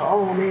going to go,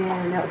 oh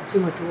man, that was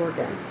too much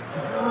organ.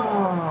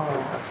 No,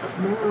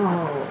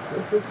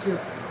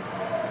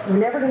 we're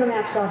never going to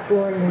match God's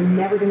glory, and we're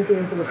never going to be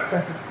able to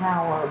express His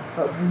power,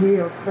 but we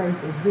are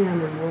praising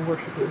Him and we're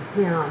worshiping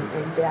Him,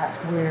 and that's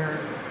where,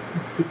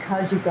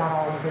 because you've got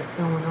all of this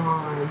going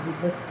on, you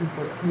lift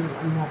people to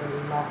another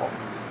level.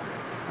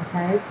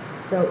 Okay?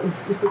 So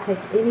if we take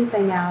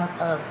anything out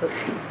of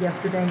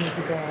yesterday and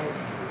today,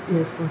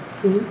 is we're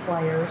team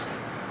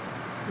players.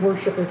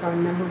 Worship is our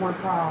number one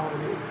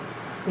priority,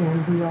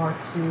 and we are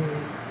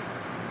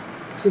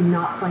to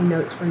not play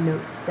notes for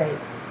notes' sake,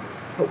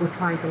 but we're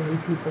trying to lead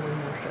people in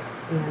worship.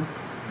 And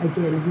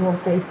again, your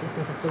faces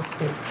are the first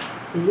they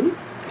see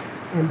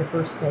and the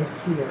first they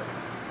hear.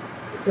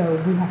 So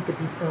we have to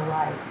be so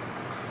right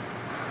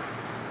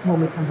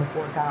when we come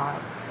before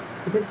God,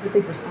 because it's a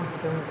big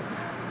responsibility.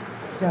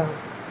 So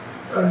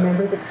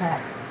remember the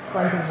text,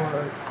 play the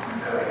words,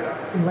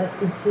 and let's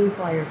be team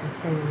players and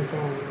stay in the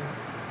game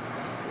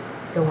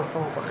going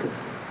forward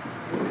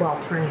while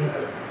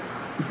trends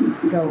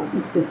go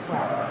this way.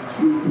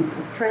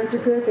 Trends are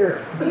good, they're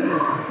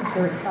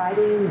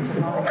exciting. There's a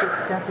lot of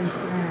good stuff in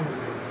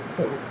trends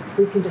that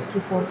we can just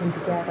keep working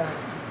together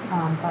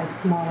by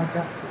small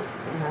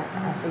adjustments. And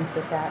I think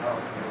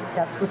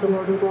that's what the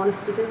Lord would want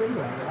us to do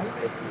anyway, right?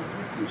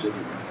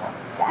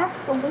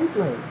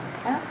 Absolutely.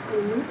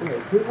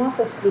 We want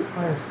those flute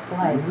players to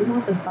play. We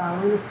want those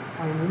violinists to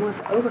play. We want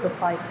the oboe to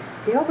play.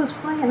 The oboe's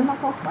playing. I'm not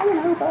going to play an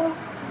oboe,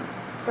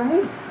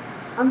 right?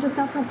 I'm just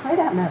not going to play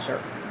that measure.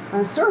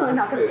 I'm certainly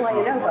not going to play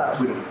an oboe.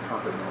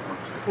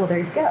 Well, there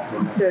you go.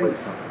 So,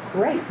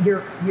 great.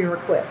 You're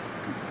equipped.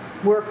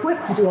 We're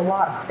equipped to do a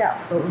lot of stuff,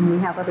 but when we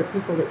have other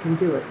people that can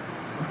do it,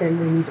 then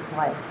we need to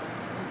play.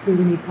 We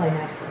need to play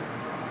nicely,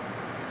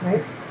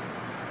 right?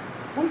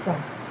 Thank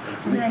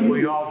you. Will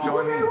you all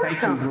join me?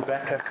 Thank you,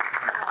 Rebekah.